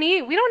 We don't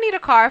need a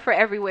car for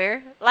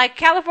everywhere. Like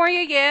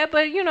California, yeah,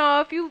 but you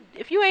know,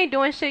 if you ain't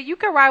doing shit, you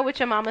can ride with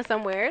your mama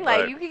somewhere.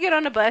 Like, Right. you can get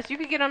on the bus, you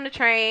can get on the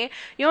train.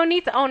 You don't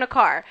need to own a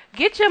car.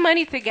 Get your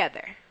money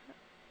together.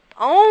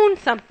 Own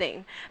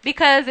something.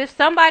 Because if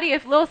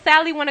Lil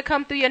Sally want to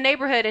come through your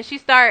neighborhood and she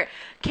start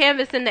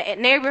canvassing the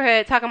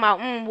neighborhood talking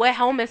about what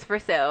home is for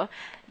sale,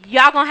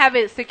 y'all gonna have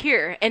it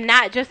secure and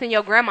not just in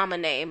your grandmama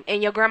name,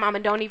 and your grandmama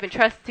don't even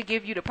trust to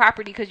give you the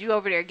property because you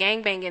over there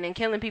gangbanging and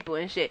killing people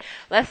and shit.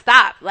 Let's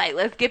stop. Like,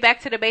 let's get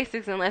back to the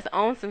basics and let's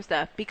own some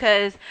stuff,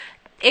 because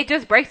it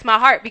just breaks my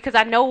heart, because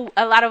I know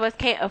a lot of us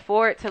can't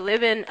afford to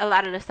live in a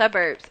lot of the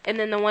suburbs, and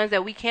then the ones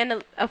that we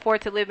can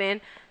afford to live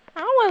in, I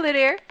don't want to live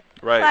there.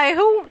 Right. Like,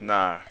 who?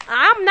 Nah.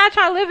 I'm not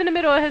trying to live in the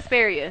middle of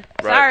Hesperia.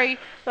 Right. Sorry.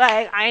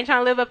 Like, I ain't trying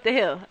to live up the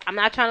hill. I'm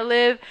not trying to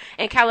live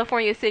in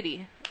California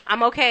City.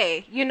 I'm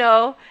okay, you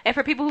know. And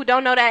for people who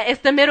don't know that,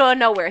 it's the middle of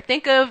nowhere.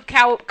 Think of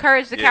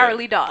Courage the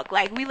Cowardly Dog.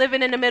 Like, we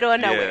living in the middle of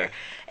nowhere.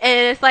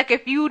 And it's like,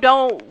 if you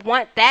don't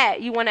want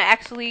that, you want to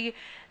actually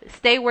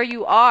stay where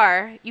you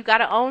are, you got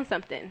to own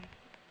something.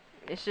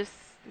 It's just,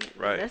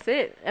 Right. that's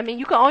it. I mean,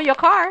 you can own your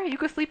car. You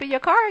can sleep in your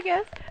car, I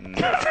guess. Nah.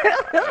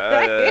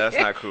 That's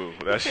not cool.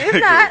 That shit It's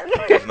ain't not.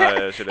 cool. That's not,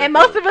 that shit ain't And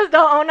most cool. of us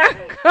don't own our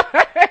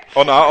car.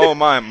 Oh no, I own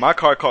mine. My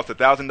car cost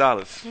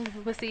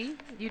 $1,000. But see,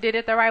 you did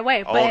it the right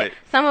way. Own But it.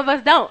 some of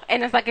us don't.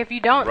 And it's like, if you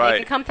don't, they Right.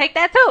 can come take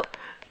that too.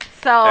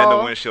 So, And the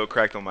windshield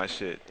cracked on my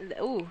shit.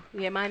 ooh,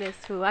 yeah, mine is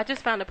too. I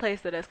just found a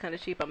place that's kind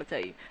of cheap, I'm going to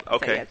tell you.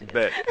 Okay,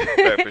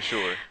 bet for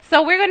sure.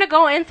 So we're going to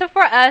go into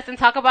For Us and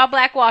talk about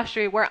Black Wall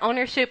Street, where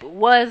ownership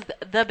was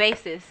the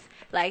basis.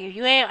 Like, if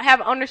you ain't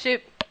have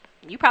ownership,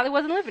 you probably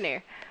wasn't living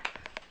there.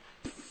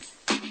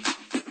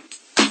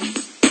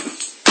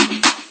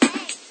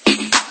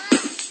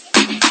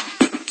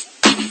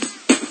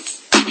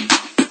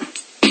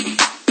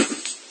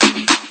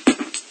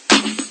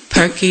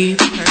 Perky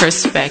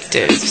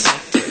Perspectives.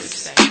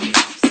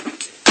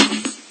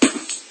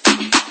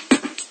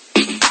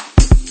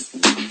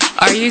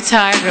 Are you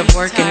tired of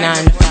working 9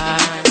 to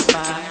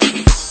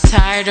 5?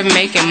 Tired of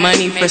making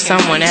money for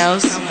someone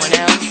else?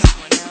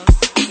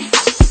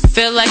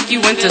 Feel like you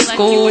went to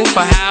school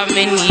for how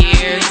many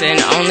years and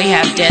only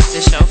have debt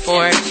to show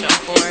for it?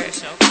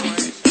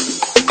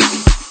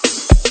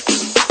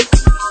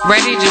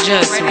 Ready to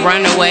just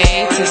run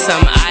away to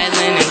some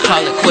island and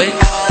call it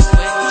quits?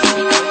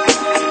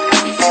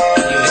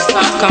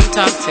 Come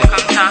talk to me.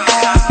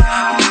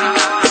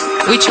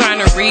 We trying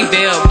to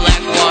rebuild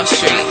Black Wall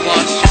Street.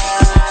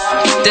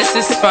 This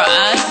is for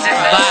us,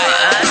 by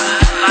us.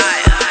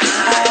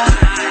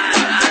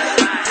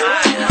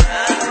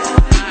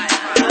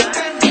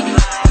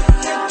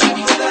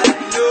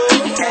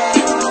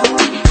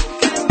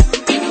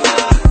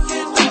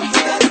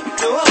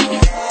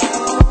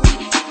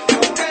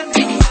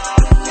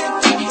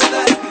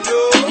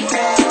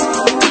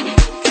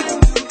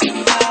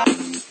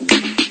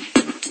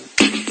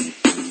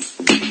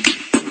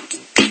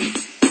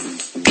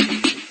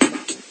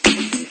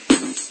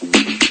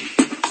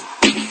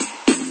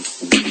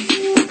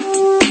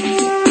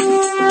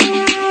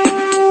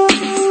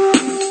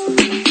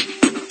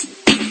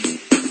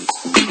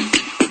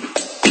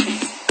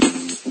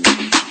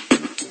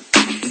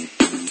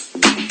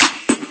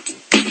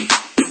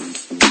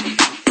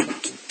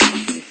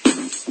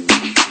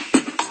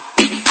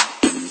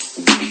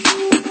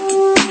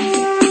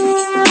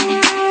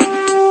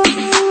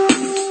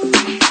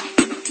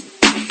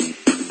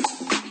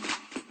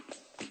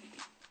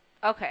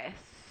 Okay,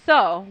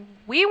 so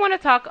we want to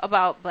talk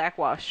about Black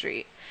Wall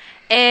Street.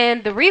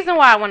 And the reason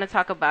why I want to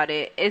talk about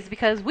it is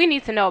because we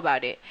need to know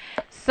about it.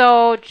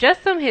 So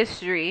just some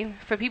history.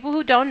 For people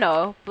who don't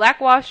know, Black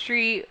Wall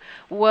Street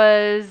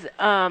was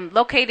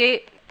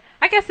located,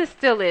 I guess it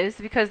still is,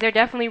 because they're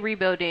definitely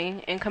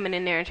rebuilding and coming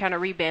in there and trying to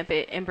revamp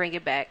it and bring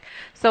it back.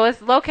 So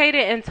it's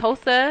located in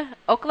Tulsa,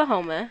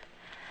 Oklahoma.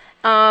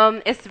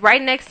 It's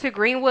right next to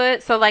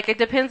Greenwood. So, like, it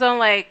depends on,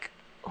 like,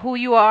 who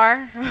you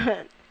are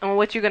on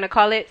what you're going to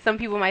call it. Some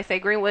people might say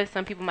Greenwood.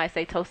 Some people might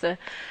say Tulsa.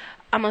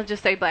 I'm going to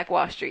just say Black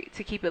Wall Street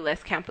to keep it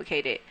less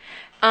complicated.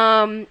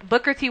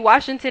 Booker T.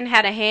 Washington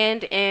had a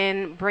hand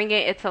in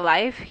bringing it to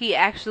life. He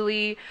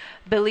actually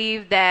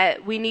believed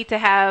that we need to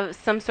have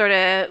some sort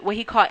of what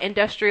he called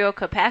industrial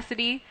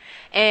capacity,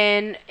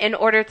 and in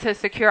order to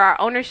secure our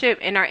ownership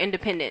and our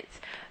independence.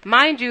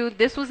 Mind you,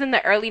 this was in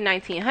the early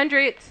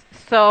 1900s,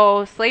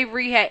 so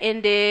slavery had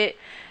ended,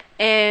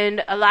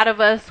 and a lot of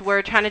us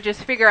were trying to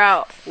just figure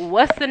out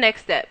what's the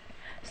next step.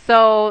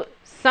 So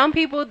some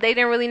people, they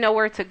didn't really know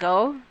where to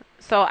go.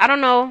 So I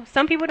don't know,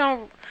 some people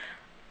don't,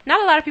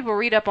 not a lot of people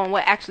read up on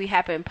what actually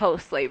happened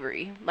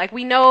post-slavery. Like,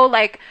 we know,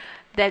 like,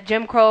 that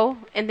Jim Crow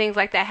and things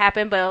like that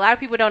happened, but a lot of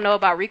people don't know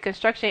about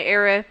Reconstruction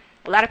era.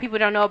 A lot of people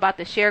don't know about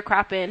the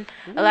sharecropping.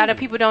 A lot of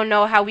people don't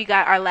know how we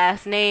got our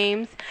last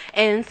names.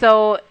 And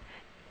so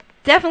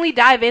definitely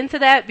dive into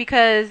that,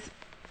 because,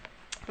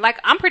 like,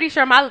 I'm pretty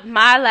sure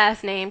my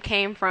last name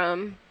came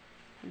from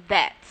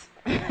that.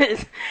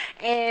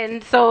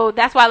 And so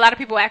that's why a lot of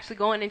people actually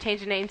go in and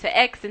change the name to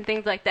X and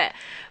things like that.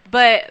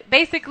 But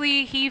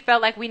basically, he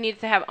felt like we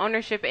needed to have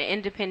ownership and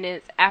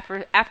independence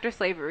after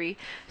slavery.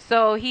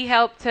 So he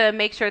helped to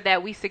make sure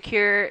that we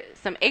secure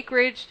some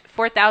acreage,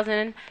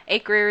 4,000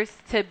 acres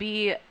to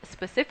be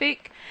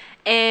specific.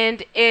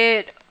 And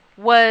it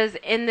was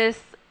in this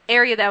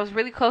area that was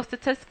really close to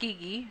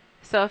Tuskegee.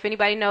 So if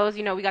anybody knows,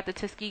 you know, we got the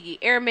Tuskegee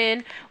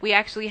Airmen. We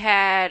actually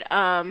had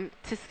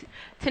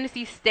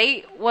Tennessee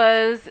State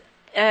was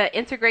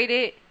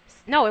integrated.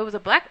 No, it was a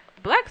black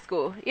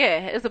school. Yeah,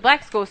 it was a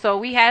black school. So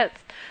we had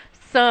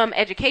some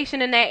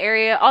education in that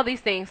area, all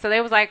these things. So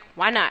they was like,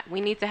 why not? We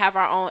need to have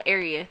our own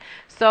area.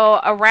 So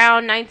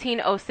around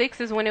 1906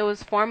 is when it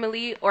was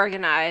formally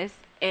organized,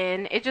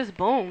 and it just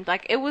boomed.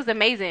 Like, it was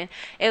amazing.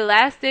 It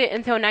lasted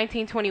until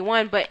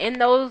 1921, but in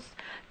those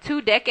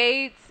 2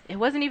 decades, it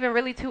wasn't even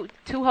really two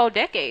whole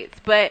decades,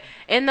 but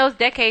in those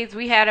decades,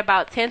 we had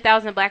about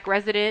 10,000 black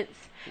residents,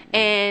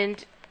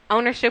 and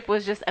ownership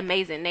was just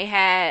amazing. They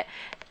had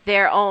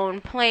their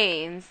own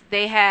planes.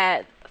 They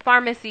had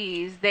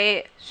pharmacies.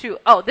 This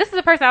is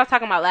the person I was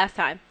talking about last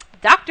time.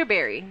 Dr.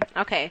 Berry.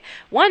 Okay.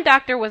 One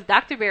doctor was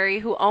Dr. Berry,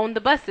 who owned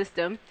the bus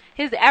system.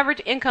 His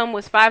average income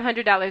was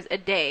 $500 a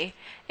day,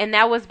 and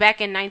that was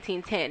back in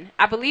 1910.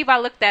 I believe I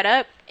looked that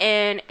up,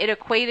 and it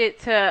equated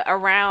to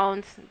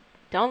around,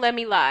 don't let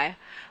me lie,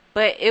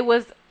 but it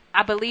was,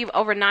 I believe,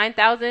 over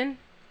 9,000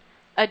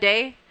 a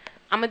day.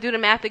 I'm going to do the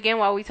math again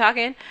while we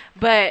talking.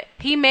 But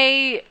he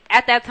made,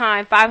 at that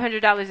time,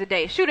 $500 a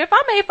day. Shoot, if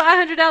I made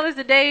 $500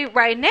 a day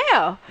right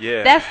now,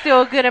 that's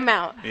still a good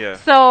amount. Yeah.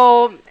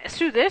 So,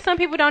 shoot, there's some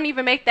people don't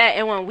even make that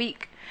in 1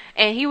 week.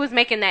 And he was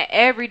making that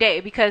every day,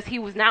 because he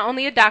was not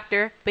only a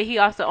doctor, but he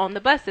also owned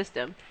the bus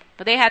system.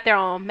 But they had their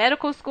own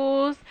medical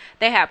schools.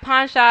 They had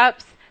pawn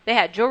shops. They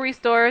had jewelry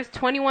stores,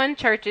 21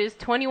 churches,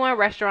 21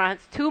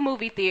 restaurants, 2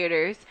 movie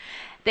theaters.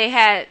 They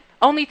had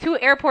only 2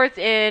 airports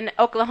in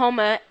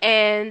Oklahoma,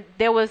 and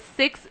there was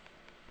 6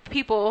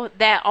 people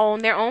that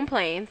owned their own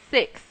planes.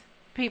 6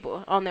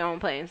 people owned their own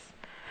planes.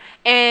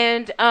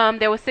 And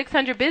there was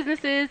 600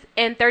 businesses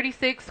and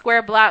 36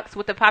 square blocks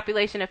with a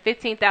population of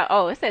 15,000.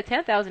 Oh, it said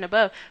 10,000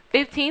 above.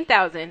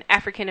 15,000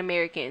 African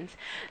Americans.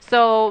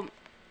 So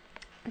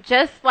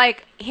just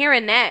like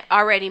hearing that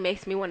already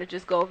makes me want to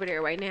just go over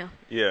there right now.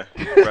 Yeah,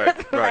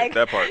 right, Like,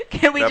 that part.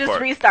 Can we that just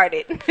part. restart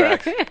it?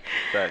 Facts.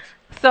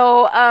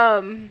 So,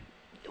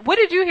 what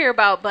did you hear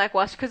about Black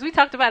Wall Street? Because we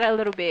talked about it a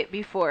little bit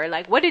before.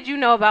 Like, what did you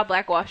know about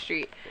Black Wall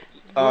Street?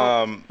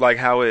 Like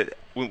how it,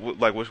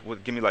 like,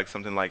 what, give me like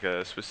something like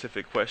a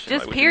specific question.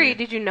 Just like, period.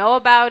 Did you know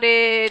about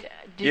it?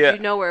 Did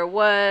you know where it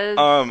was?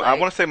 I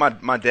want to say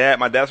my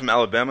dad's from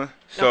Alabama.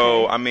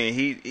 So, okay. I mean,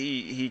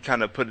 he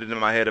kind of put it in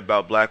my head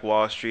about Black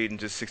Wall Street and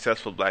just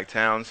successful black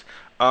towns.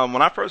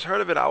 When I first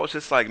heard of it, I was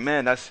just like,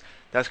 man, that's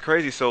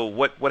crazy. So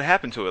what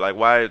happened to it? Like,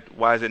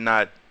 why is it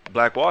not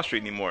Black Wall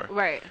Street anymore?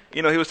 Right.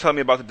 You know, he was telling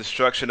me about the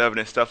destruction of it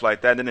and stuff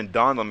like that. And then it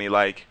dawned on me,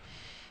 like,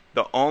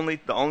 the only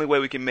way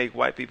we can make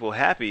white people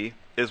happy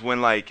is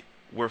when, like,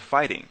 we're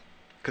fighting.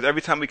 Because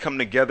every time we come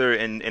together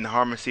in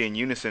harmony and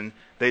unison,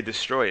 they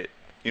destroy it.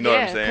 You know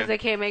what I'm saying? Because they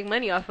can't make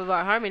money off of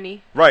our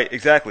harmony. Right,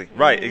 exactly.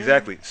 Right,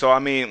 exactly. So, I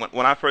mean,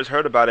 when I first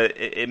heard about it,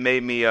 it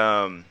made me,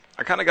 I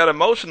kind of got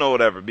emotional or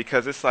whatever,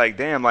 because it's like,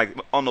 damn, like,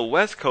 on the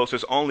West Coast,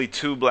 there's only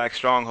 2 black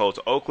strongholds,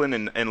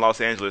 Oakland and Los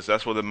Angeles.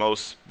 That's where the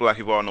most black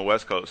people are on the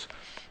West Coast.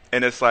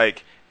 And it's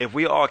like, if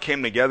we all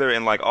came together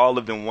and, like, all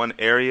lived in one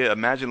area,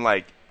 imagine,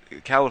 like,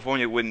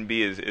 California wouldn't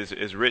be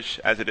as rich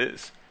as it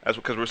is. That's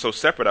because we're so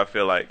separate, I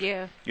feel like.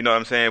 Yeah. You know what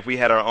I'm saying? If we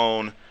had our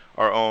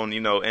own,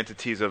 you know,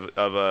 entities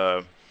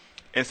of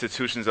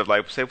institutions of,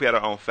 like, say if we had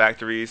our own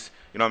factories,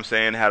 you know what I'm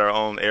saying, had our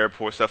own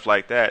airport, stuff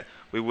like that,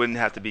 we wouldn't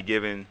have to be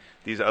giving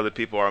these other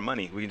people our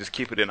money. We can just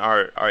keep it in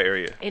our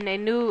area. And they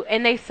knew,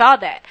 and they saw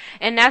that.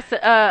 And that's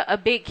a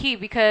big key,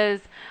 because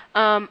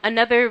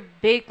another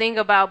big thing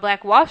about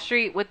Black Wall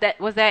Street was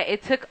that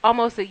it took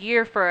almost a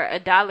year for a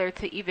dollar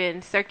to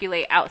even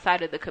circulate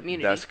outside of the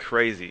community. That's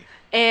crazy.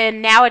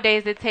 And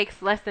nowadays it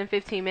takes less than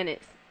 15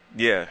 minutes.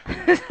 Yeah.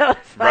 So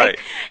it's like,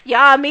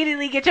 y'all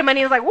immediately get your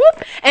money. It's like,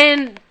 whoop.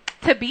 And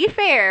to be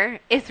fair,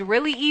 it's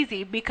really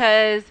easy,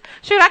 because,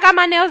 shoot, I got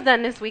my nails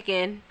done this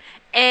weekend.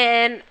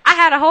 And I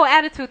had a whole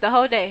attitude the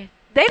whole day.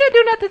 They didn't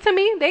do nothing to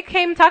me. They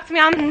came and talked to me.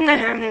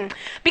 I'm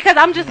because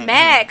I'm just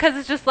mad because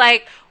it's just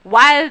like,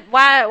 why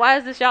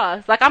is this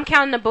y'all's? Like, I'm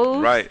counting the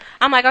booths. Right.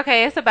 I'm like,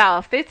 okay, it's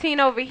about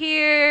 15 over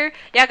here.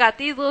 Y'all got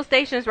these little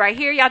stations right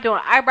here. Y'all doing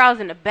eyebrows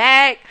in the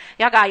back.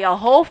 Y'all got your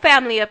whole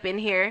family up in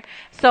here.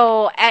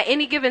 So at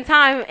any given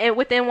time, and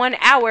within 1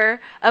 hour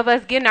of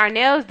us getting our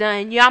nails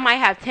done, y'all might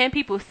have 10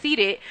 people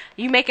seated.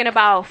 You making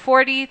about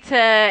 $40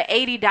 to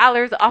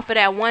 $80 off of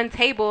that one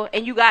table,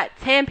 and you got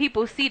 10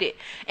 people seated.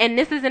 And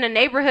this is in a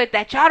neighborhood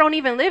that y'all don't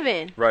even live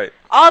in. Right.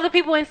 All the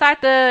people inside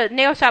the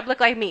nail shop look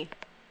like me.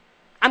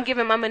 I'm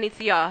giving my money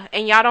to y'all,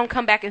 and y'all don't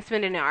come back and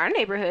spend it in our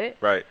neighborhood.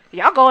 Right.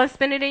 Y'all go and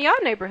spend it in y'all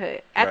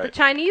neighborhood. At the Right.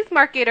 Chinese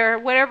market or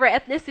whatever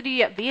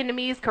ethnicity,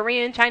 Vietnamese,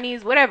 Korean,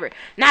 Chinese, whatever.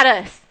 Not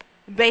us,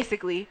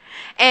 basically.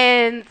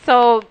 And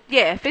so,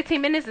 yeah, 15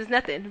 minutes is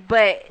nothing.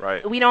 But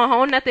Right. we don't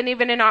own nothing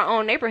even in our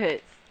own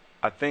neighborhoods.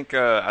 I think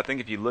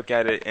if you look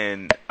at it,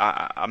 and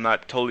I'm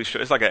not totally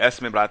sure, it's like an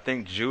estimate, but I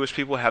think Jewish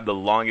people have the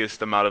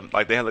longest amount of,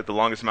 like, they have like the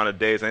longest amount of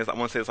days. And I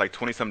want to say it's like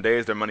 20-some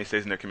days their money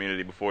stays in their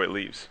community before it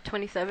leaves.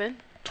 27?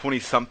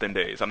 20-something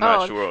days. I'm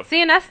not sure. See,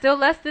 and that's still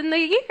less than the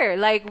year.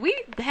 Like,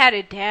 we had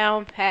it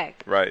down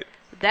packed. Right.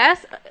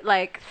 That's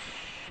like,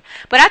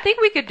 but I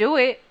think we could do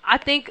it. I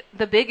think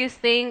the biggest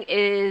thing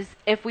is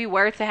if we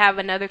were to have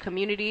another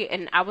community,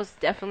 and I was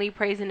definitely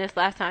praising this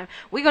last time,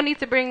 we're going to need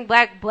to bring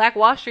Black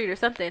Wall Street or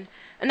something.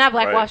 Not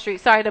Black Right. Wall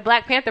Street, sorry, the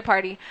Black Panther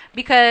Party,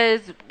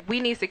 because we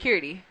need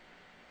security.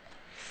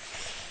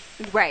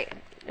 Right.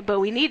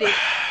 But we need it.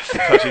 It's a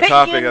touchy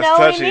topic. You It's know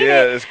we touchy. need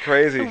Yeah, it. it's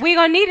crazy. We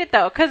gonna need it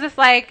though, cause it's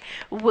like,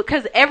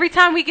 cause every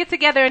time we get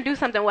together and do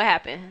something, what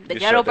happens? The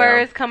Get ghetto shut down.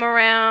 birds come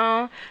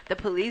around, the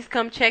police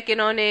come checking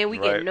on it, we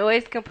Right. get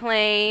noise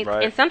complaints,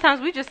 Right. and sometimes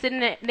we just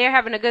sitting there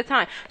having a good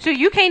time. So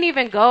you can't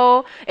even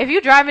go if you're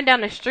driving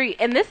down the street,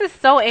 and this is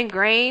so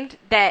ingrained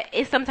that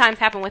it sometimes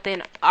happens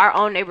within our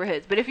own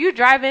neighborhoods. But if you're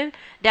driving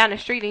down the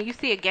street and you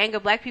see a gang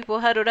of black people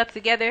huddled up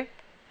together,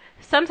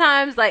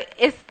 sometimes, like,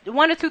 it's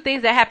one or two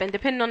things that happen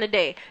depending on the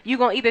day. You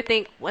gonna either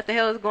think, what the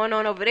hell is going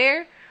on over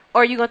there,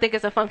 or you gonna think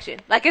it's a function.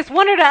 Like, it's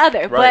one or the other.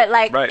 Right, But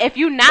like, right, if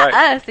you not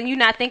right. us and you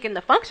not thinking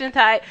the function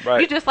type,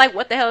 Right. you just like,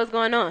 what the hell is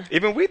going on?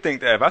 Even we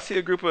think that. If I see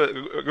a group, I'd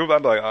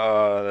be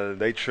like,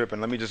 they tripping.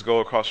 Let me just go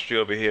across the street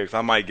over here because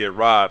I might get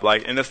robbed.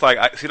 Like, and it's like,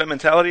 I see that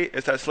mentality.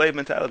 It's that slave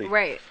mentality.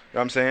 Right. You know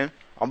what I'm saying?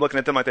 I'm looking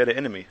at them like they're the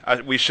enemy.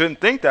 We shouldn't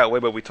think that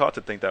way, but we taught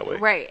to think that way.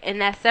 Right. And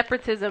that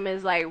separatism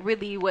is like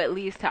really what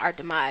leads to our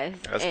demise.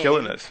 That's And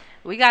killing us.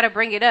 We got to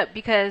bring it up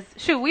because,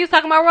 shoot, we was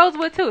talking about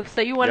Rosewood too.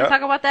 So you want to Yep.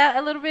 talk about that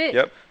a little bit?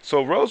 Yep.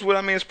 So Rosewood,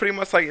 I mean, it's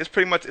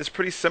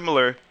pretty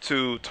similar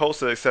to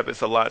Tulsa, except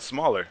it's a lot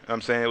smaller. You know what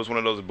I'm saying? It was one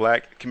of those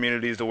black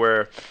communities to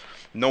where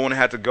no one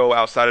had to go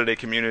outside of their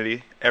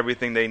community.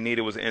 Everything they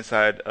needed was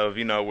inside of,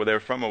 where they're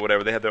from or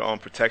whatever. They had their own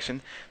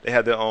protection. They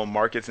had their own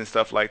markets and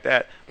stuff like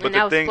that. But And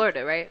that was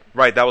Florida, right?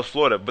 Right, that was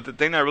Florida. But the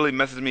thing that really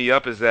messes me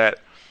up is that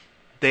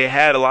they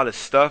had a lot of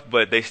stuff,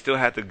 but they still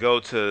had to go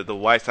to the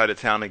white side of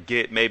town to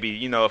get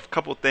maybe, a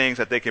couple things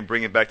that they can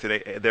bring it back to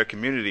their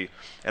community.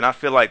 And I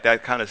feel like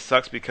that kind of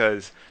sucks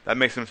because that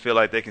makes them feel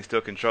like they can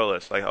still control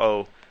us. Like,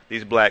 oh,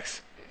 these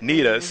blacks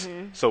need us,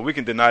 so we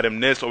can deny them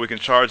this or we can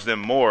charge them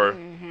more.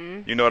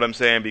 You know what I'm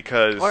saying?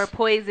 Because Or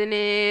poison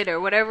it or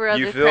whatever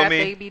you other feel crap me?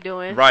 they be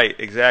doing. Right,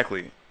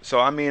 exactly. So,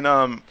 I mean,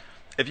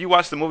 if you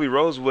watch the movie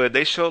Rosewood,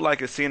 they showed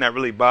like a scene that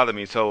really bothered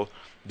me. So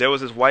there was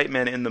this white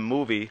man in the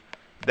movie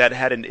that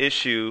had an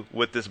issue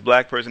with this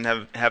black person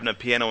having a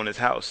piano in his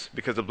house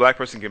because the black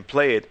person can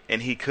play it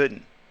and he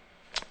couldn't.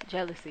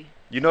 Jealousy.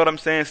 You know what I'm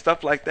saying?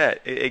 Stuff like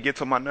that. It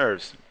gets on my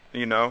nerves,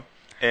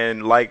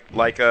 And like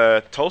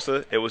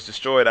Tulsa, it was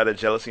destroyed out of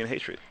jealousy and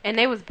hatred. And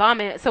they was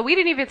bombing it. So we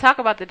didn't even talk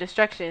about the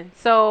destruction.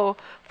 So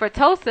for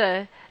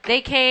Tulsa, they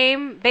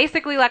came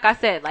basically, like I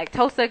said, like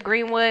Tulsa,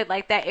 Greenwood,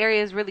 like that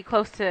area is really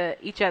close to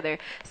each other.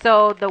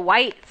 So the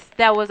whites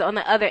that was on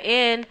the other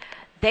end,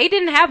 they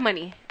didn't have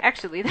money.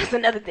 Actually, that's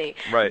another thing.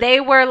 Right. They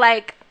were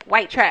like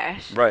white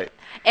trash. Right.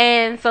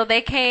 And so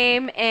they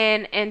came,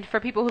 and for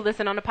people who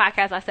listen on the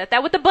podcast, I said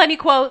that with the bunny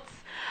quotes.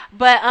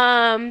 But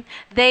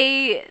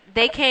they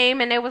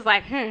came and they was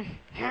like,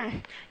 y'all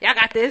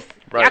got this,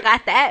 Right. y'all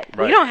got that.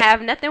 Right. We don't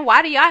have nothing.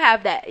 Why do y'all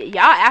have that?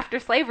 Y'all after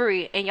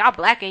slavery and y'all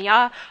black and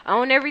y'all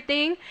own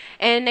everything.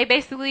 And they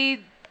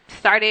basically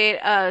started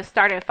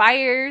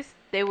fires.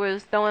 They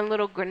was throwing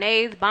little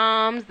grenades,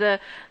 bombs. The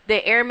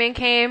airmen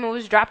came and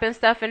was dropping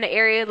stuff in the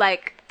area.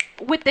 Like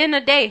within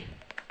a day,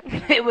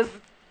 it was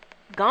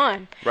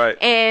gone. Right.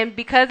 And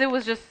because it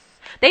was just,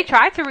 they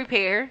tried to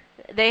repair.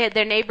 They had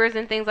their neighbors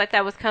and things like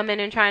that was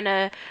coming and trying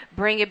to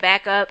bring it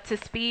back up to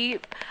speed.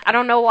 I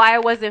don't know why I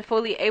wasn't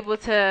fully able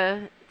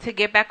to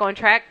get back on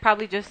track.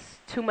 Probably just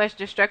too much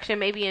destruction.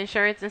 Maybe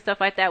insurance and stuff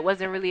like that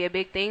wasn't really a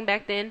big thing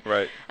back then.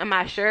 Right. I'm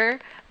not sure.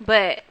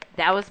 But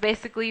that was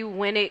basically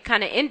when it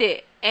kind of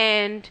ended.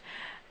 And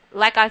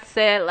like I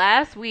said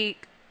last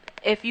week,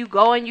 if you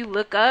go and you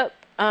look up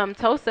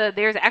Tulsa,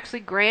 there's actually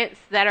grants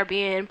that are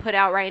being put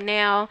out right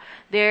now.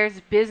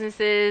 There's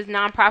businesses,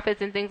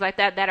 nonprofits, and things like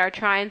that that are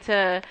trying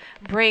to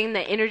bring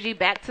the energy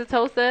back to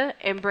Tulsa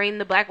and bring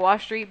the Black Wall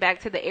Street back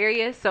to the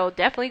area. So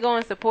definitely go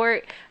and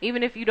support.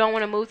 Even if you don't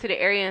want to move to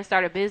the area and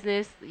start a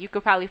business, you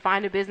could probably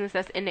find a business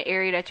that's in the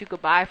area that you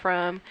could buy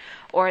from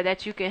or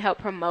that you can help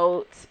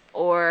promote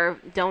or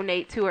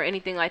donate to or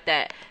anything like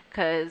that.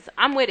 Because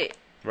I'm with it.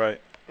 Right.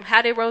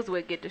 How did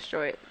Rosewood get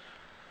destroyed?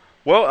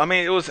 Well, I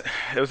mean, it was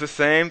the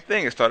same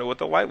thing. It started with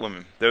a white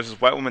woman. There was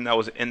this white woman that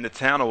was in the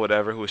town or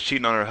whatever who was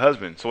cheating on her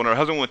husband. So when her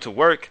husband went to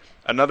work,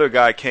 another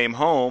guy came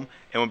home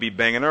and would be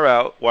banging her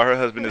out while her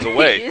husband is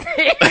away. You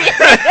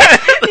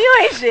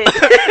ain't shit.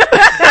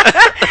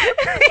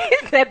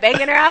 He said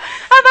banging her out.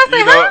 I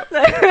was about to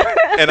say,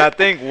 huh? And I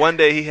think one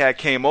day he had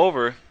came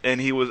over and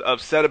he was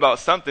upset about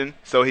something,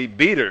 so he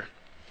beat her.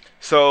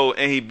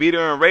 And he beat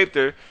her and raped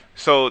her.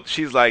 So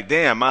she's like,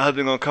 damn, my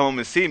husband gonna come home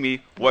and see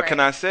me. What can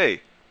I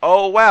say?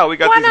 Oh, wow, we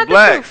got these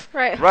blacks.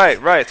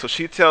 Right. So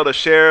she tell the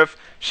sheriff.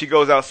 She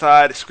goes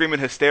outside screaming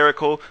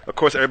hysterical. Of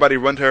course, everybody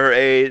run to her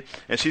aid.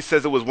 And she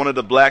says it was one of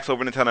the blacks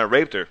over in the town that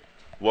raped her.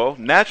 Well,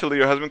 naturally,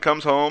 her husband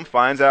comes home,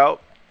 finds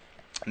out.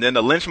 And then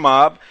the lynch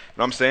mob, you know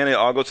what I'm saying, they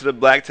all go to the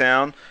black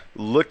town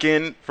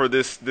looking for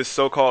this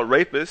so-called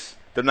rapist.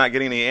 They're not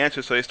getting any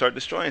answers, so they start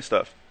destroying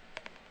stuff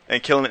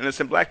and killing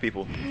innocent black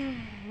people.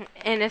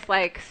 And it's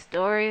like,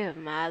 story of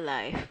my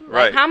life.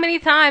 Right. Like, how many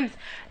times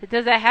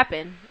does that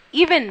happen?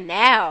 Even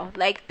now,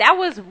 like, that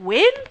was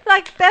when?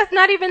 Like, that's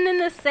not even in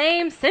the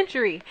same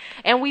century.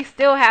 And we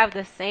still have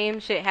the same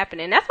shit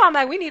happening. That's why I'm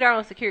like, we need our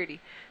own security.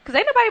 Because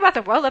ain't nobody about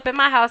to roll up in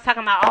my house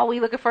talking about, oh,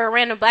 we looking for a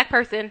random black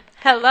person.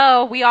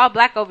 Hello, we all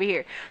black over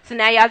here. So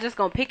now y'all just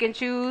going to pick and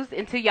choose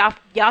until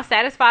y'all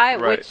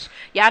satisfied, right. Which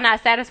y'all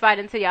not satisfied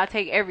until y'all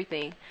take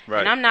everything.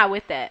 Right. And I'm not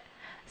with that.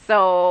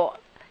 So,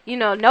 you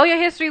know your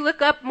history.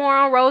 Look up more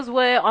on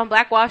Rosewood, on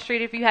Black Wall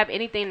Street. If you have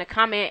anything to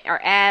comment or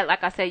add,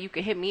 like I said, you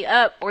can hit me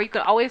up, or you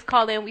can always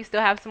call in. We still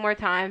have some more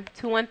time.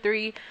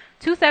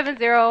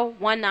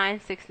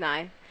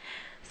 213-270-1969.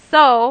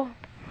 So,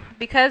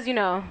 because,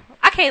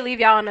 I can't leave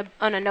y'all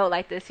on a note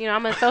like this.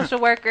 I'm a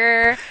social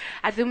worker.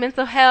 I do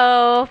mental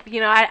health.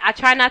 I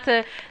try not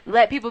to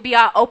let people be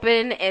all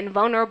open and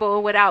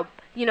vulnerable without,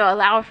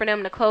 allowing for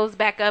them to close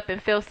back up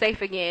and feel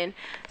safe again.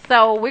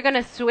 So we're going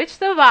to switch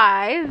the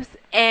vibes,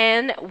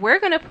 and we're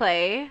going to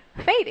play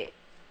Faded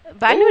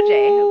by New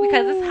Jay,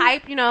 because it's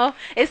hype,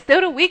 It's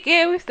still the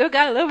weekend. We still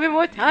got a little bit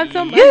more time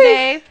till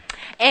Monday.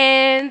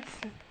 And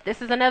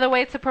this is another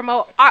way to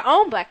promote our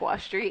own Black Wall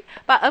Street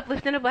by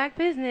uplifting a black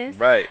business.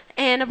 Right.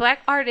 And a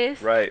black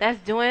artist. Right. That's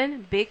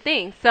doing big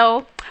things.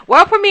 So,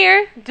 world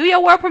premiere. Do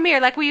your world premiere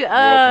like we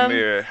world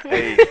premiere.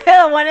 Hey.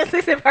 1 and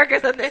 6 in Park or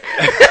something.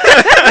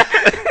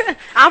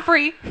 I'm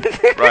free.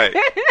 Right.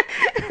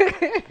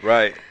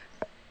 Right.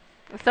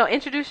 So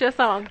introduce your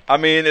song. I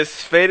mean,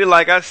 it's Faded,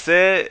 like I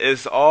said.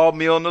 It's all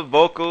me on the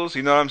vocals.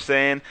 You know what I'm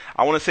saying?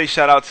 I want to say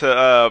shout out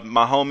to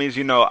my homies,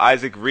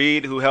 Isaac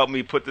Reed, who helped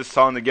me put this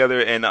song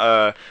together, and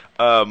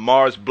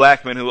Mars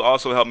Blackman, who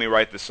also helped me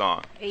write the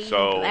song. Hey,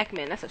 so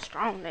Blackman, that's a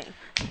strong name.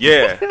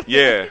 Yeah.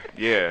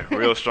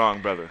 Real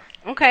strong, brother.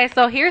 Okay,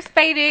 so here's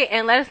Faded,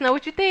 and let us know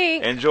what you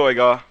think. Enjoy,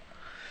 y'all.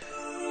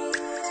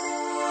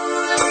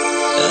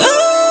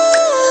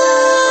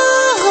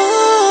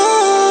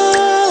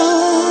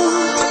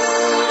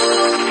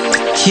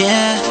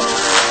 Yeah,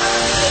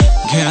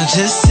 girl,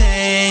 just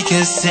take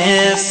a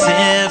sip.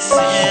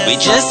 We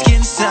just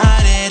getting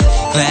started.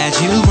 Glad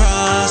you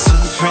brought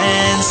some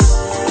friends.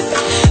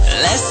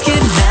 Let's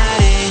get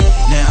naughty.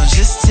 Now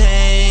just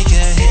take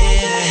a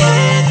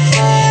hit.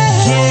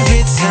 Get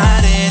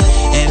retarded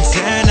and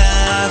turn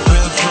up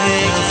real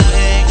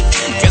quick.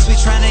 Cause we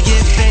tryna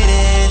get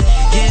faded.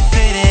 Get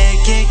faded,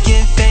 get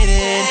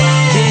faded.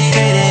 Get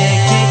faded,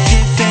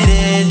 get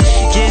faded.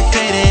 Get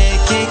faded,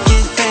 get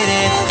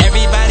faded.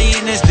 Everybody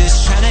in this bitch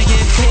tryna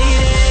get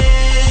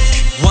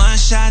faded. 1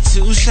 shot,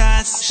 2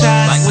 shots.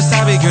 Like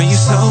wasabi, girl, you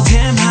so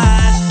damn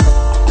hot.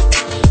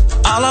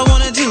 All I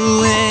wanna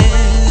do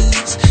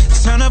is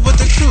turn up with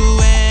the crew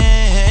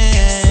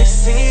and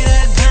see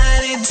that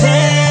body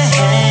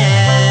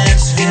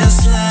dance real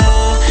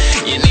slow.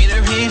 You need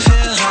a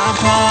refill,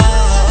 hop on.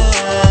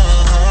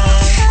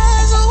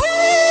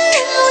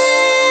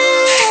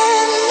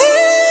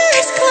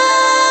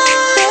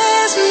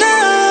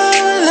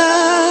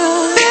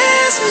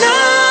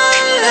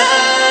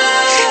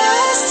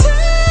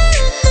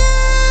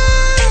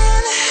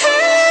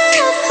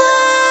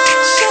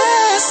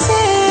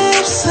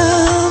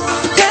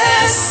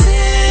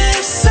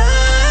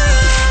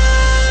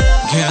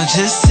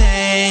 Just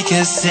take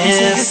a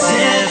sip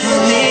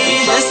from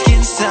me. Just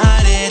getting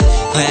started.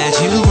 Glad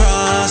you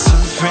brought some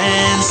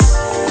friends.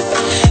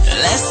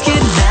 Let's get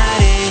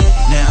naughty.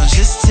 Now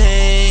just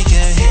take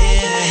a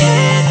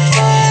hit.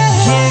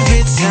 Get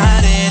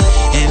retarded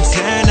and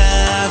turn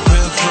up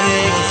real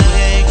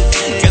quick.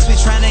 Cause we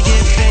tryna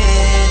get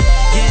faded.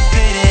 Get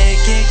faded,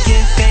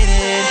 get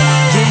faded.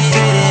 Get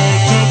faded,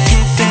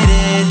 get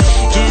faded.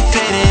 Get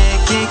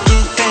faded, get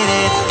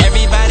faded.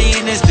 Everybody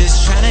in this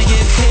bitch tryna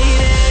get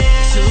faded.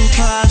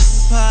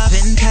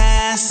 Poppin'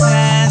 past,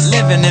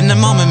 living in the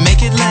moment,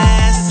 make it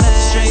last.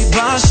 Straight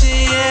ball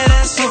shit, yeah,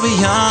 that's what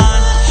we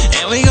on.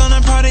 And we gonna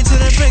party till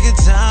the break of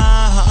dawn.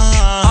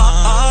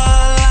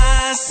 All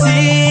I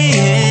see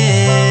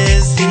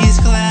is these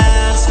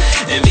clouds,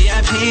 and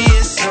VIP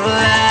is so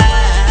loud.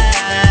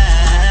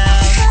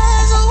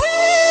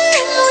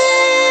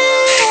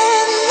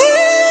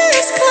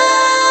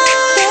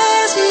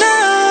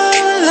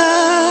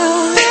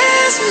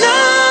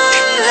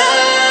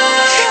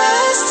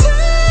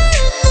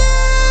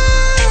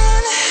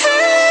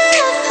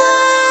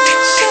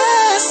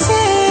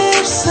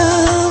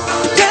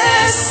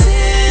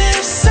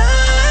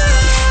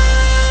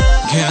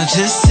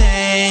 Just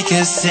take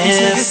a sip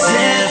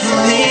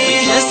for me.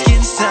 We just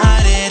getting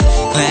started.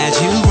 Glad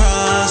you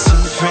brought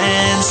some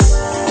friends.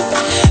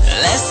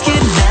 Let's get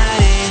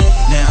naughty.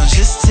 Now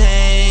just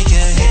take a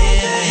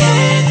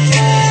hit.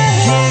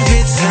 Get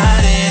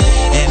retarded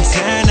and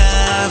turn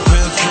up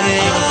real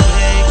quick.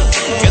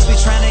 Cause we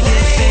tryna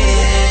get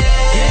faded.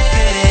 Get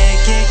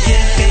faded,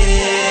 get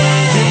faded.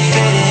 Get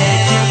faded,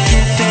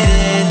 get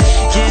faded.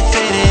 Get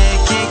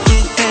faded,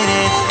 get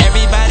faded.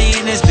 Everybody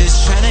in this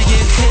bitch tryna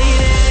get faded.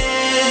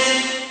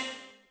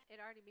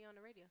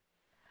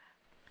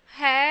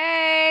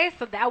 Hey,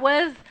 so that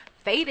was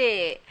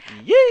Faded.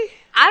 Yeah.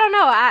 I don't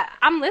know.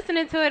 I'm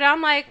listening to it.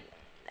 I'm like,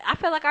 I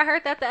feel like I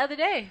heard that the other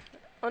day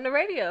on the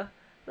radio.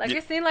 Like,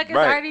 it seemed like it's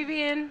already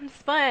being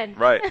spun.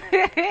 Right.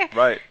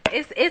 Right.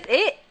 It's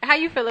it. How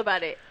you feel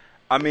about it?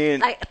 I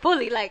mean, like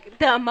fully, like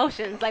the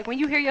emotions. Like when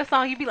you hear your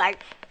song, you be like,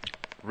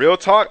 real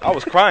talk. I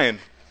was crying.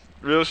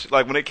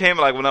 Like when it came,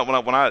 like when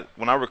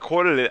I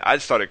recorded it, I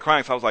just started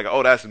crying. So I was like,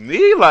 "Oh, that's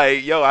me!"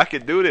 Like, yo, I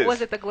could do this.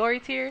 Was it the glory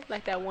tear,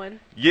 like that one?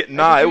 Yeah,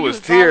 nah, it was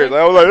tears. Like,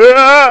 I was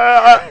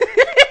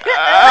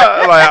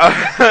like,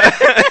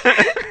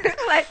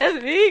 like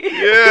that's me.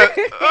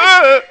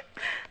 Yeah.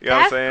 You know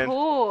what I'm saying? That's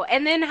cool.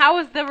 And then how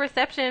was the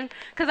reception?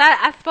 Because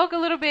I spoke a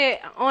little bit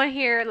on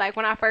here, like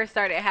when I first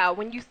started, how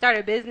when you start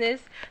a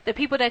business, the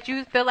people that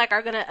you feel like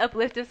are going to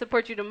uplift and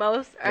support you the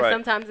most are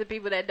sometimes the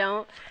people that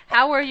don't.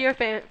 How were your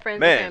friends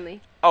and family?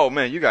 Oh,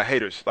 man, you got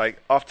haters.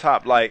 Like, off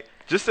top, like,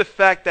 just the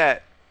fact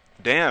that,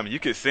 damn, you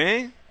could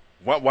sing?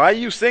 Why are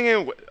you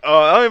singing?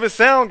 I don't even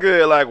sound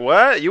good. Like,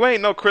 what? You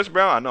ain't no Chris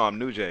Brown? I know I'm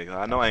New Jay.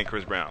 I know I ain't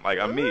Chris Brown. Like,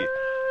 I'm me. You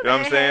know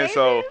what I'm saying?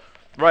 So...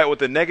 Right, with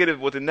the negative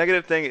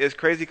thing, it's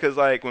crazy because,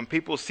 like, when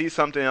people see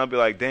something, they'll be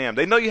like, damn,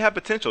 they know you have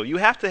potential. You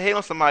have to hate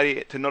on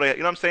somebody to know they, you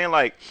know what I'm saying?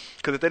 Like,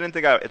 because if they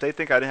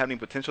think I didn't have any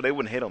potential, they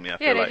wouldn't hate on me, I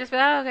feel like. Just be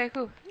like, oh, okay,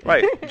 cool.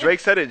 Right. Drake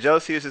said it,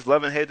 jealousy is just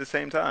love and hate at the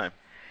same time.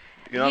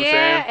 You know what I'm saying?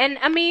 Yeah, and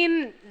I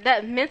mean,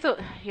 that mental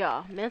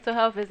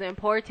health is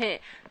important.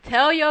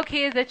 Tell your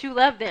kids that you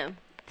love them.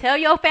 Tell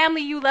your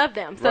family you love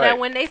them so that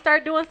when they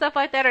start doing stuff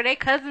like that, or their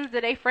cousins or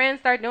their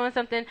friends start doing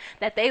something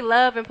that they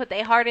love and put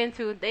their heart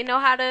into, they know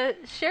how to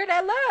share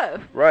that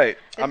love. Right.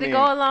 I mean,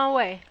 go a long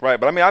way. Right,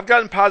 but I mean, I've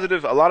gotten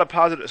a lot of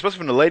positive, especially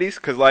from the ladies,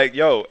 because like,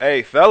 yo,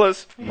 hey,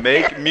 fellas,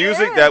 make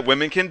music that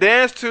women can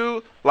dance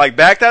to. Like,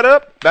 back that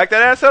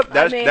ass up.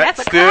 That's a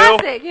still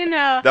classic, you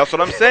know. That's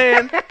what I'm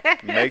saying.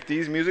 Make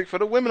these music for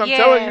the women. I'm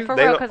telling you, for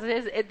real, because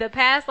the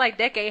past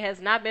decade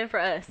has not been for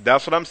us.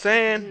 That's what I'm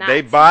saying.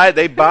 They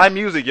buy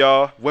music,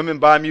 y'all. Women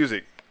buy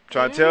music.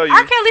 Trying to tell you.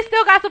 R. Kelly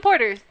still got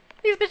supporters.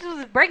 These bitches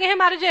was breaking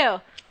him out of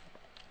jail.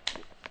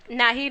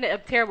 Nah, he a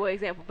terrible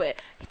example, but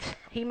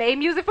he made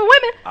music for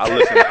women.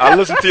 I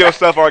listen to your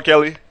stuff, R.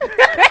 Kelly.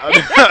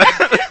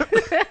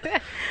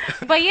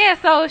 But yeah,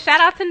 so shout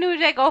out to New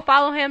Jay. Go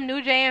follow him,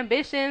 New Jay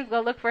Ambitions.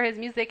 Go look for his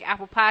music,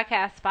 Apple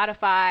Podcasts,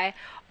 Spotify,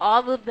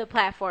 all of the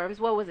platforms.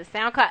 What was it?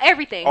 SoundCloud,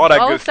 everything. All that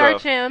go good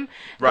search stuff. him.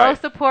 Right.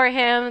 Go support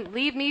him.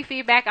 Leave me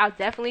feedback. I'll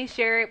definitely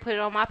share it. Put it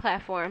on my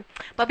platform.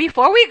 But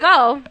before we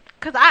go,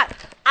 because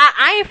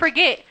I ain't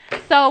forget.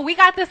 So we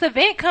got this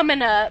event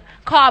coming up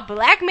called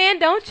Black Man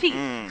Don't Cheat.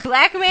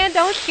 Black Man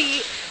Don't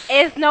Cheat.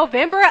 It's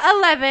November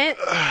 11th.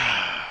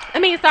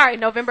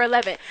 November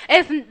 11th.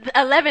 It's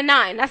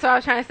 11/9. That's what I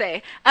was trying to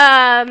say.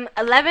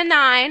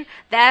 11/9.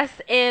 That's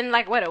in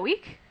a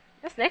week?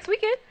 That's next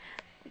weekend.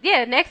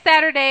 Yeah, next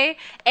Saturday.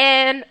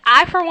 And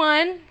I, for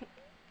one,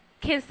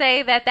 can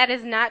say that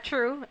is not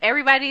true.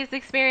 Everybody's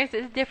experience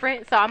is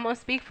different, so I'm gonna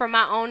speak from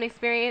my own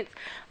experience.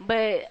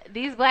 But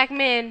these black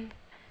men,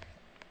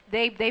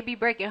 they be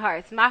breaking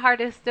hearts. My heart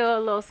is still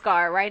a little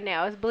scarred right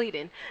now. It's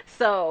bleeding.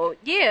 So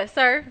yeah,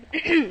 sir.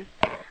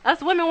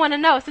 Us women want to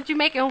know, since you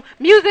making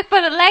music for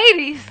the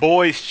ladies.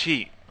 Boys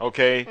cheat,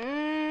 okay?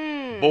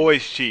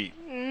 Boys cheat.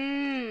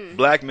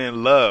 Black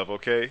men love,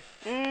 okay?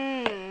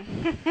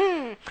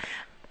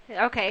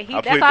 Okay,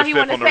 that's all he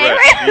want to say,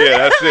 right?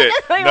 Yeah, that's it.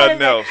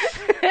 Nothing else.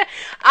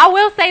 I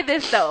will say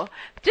this, though.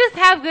 Just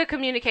have good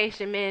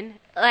communication, men.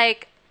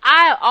 Like,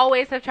 I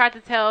always have tried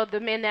to tell the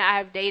men that I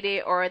have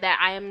dated or that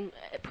I am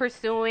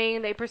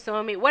pursuing, they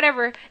pursuing me,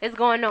 whatever is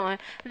going on,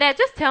 that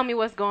just tell me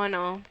what's going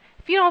on.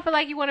 If you don't feel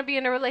like you want to be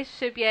in a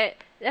relationship yet,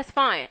 That's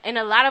fine. And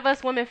a lot of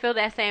us women feel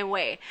that same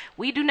way.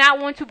 We do not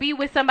want to be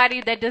with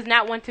somebody that does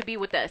not want to be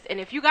with us. And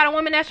if you got a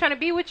woman that's trying to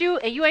be with you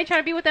and you ain't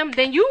trying to be with them,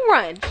 then you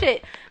run.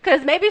 Shit.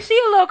 Because maybe she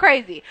a little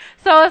crazy.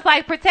 So it's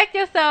like, protect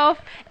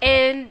yourself.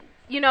 And,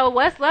 you know,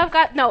 what's love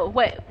got? No.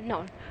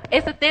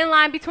 It's a thin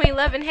line between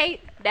love and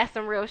hate. That's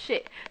some real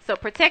shit. So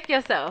protect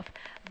yourself.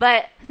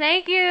 But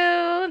thank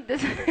you.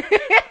 This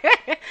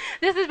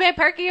has been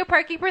Perky of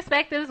Perky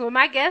Perspectives with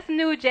my guest,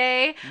 New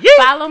J. Yeah.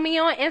 Follow me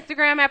on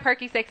Instagram at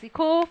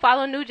PerkySexyCool.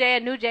 Follow New J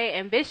at New J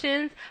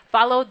Ambitions.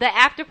 Follow The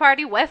After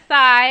Party West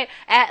Side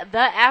at The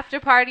After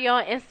Party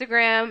on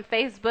Instagram,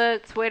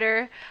 Facebook,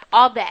 Twitter,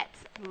 all that.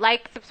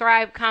 Like,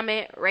 subscribe,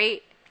 comment,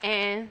 rate,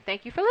 and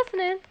thank you for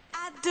listening.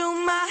 I do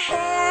my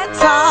hair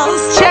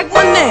toss, check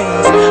my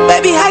nails.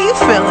 Baby, how you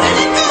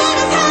feeling?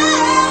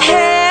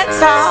 Hair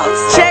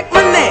toss, check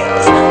my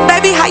nails.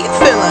 Baby, how you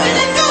feeling?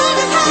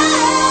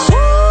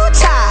 Woo,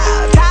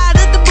 child, tired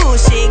of the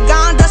bullshit.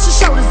 Gone, dust your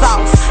shoulders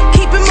off.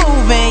 Keep it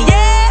moving,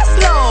 yes,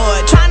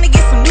 Lord. Trying to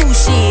get some new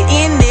shit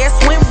in there.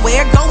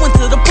 Swimwear, going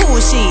to the pool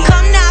shit.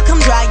 Come now, come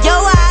dry your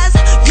eyes.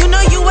 You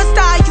know you a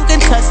star, you can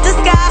touch the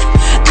sky.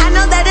 I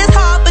know that it's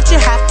hard, but you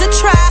have to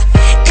try.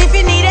 If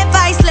you need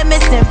advice, let me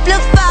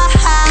simplify.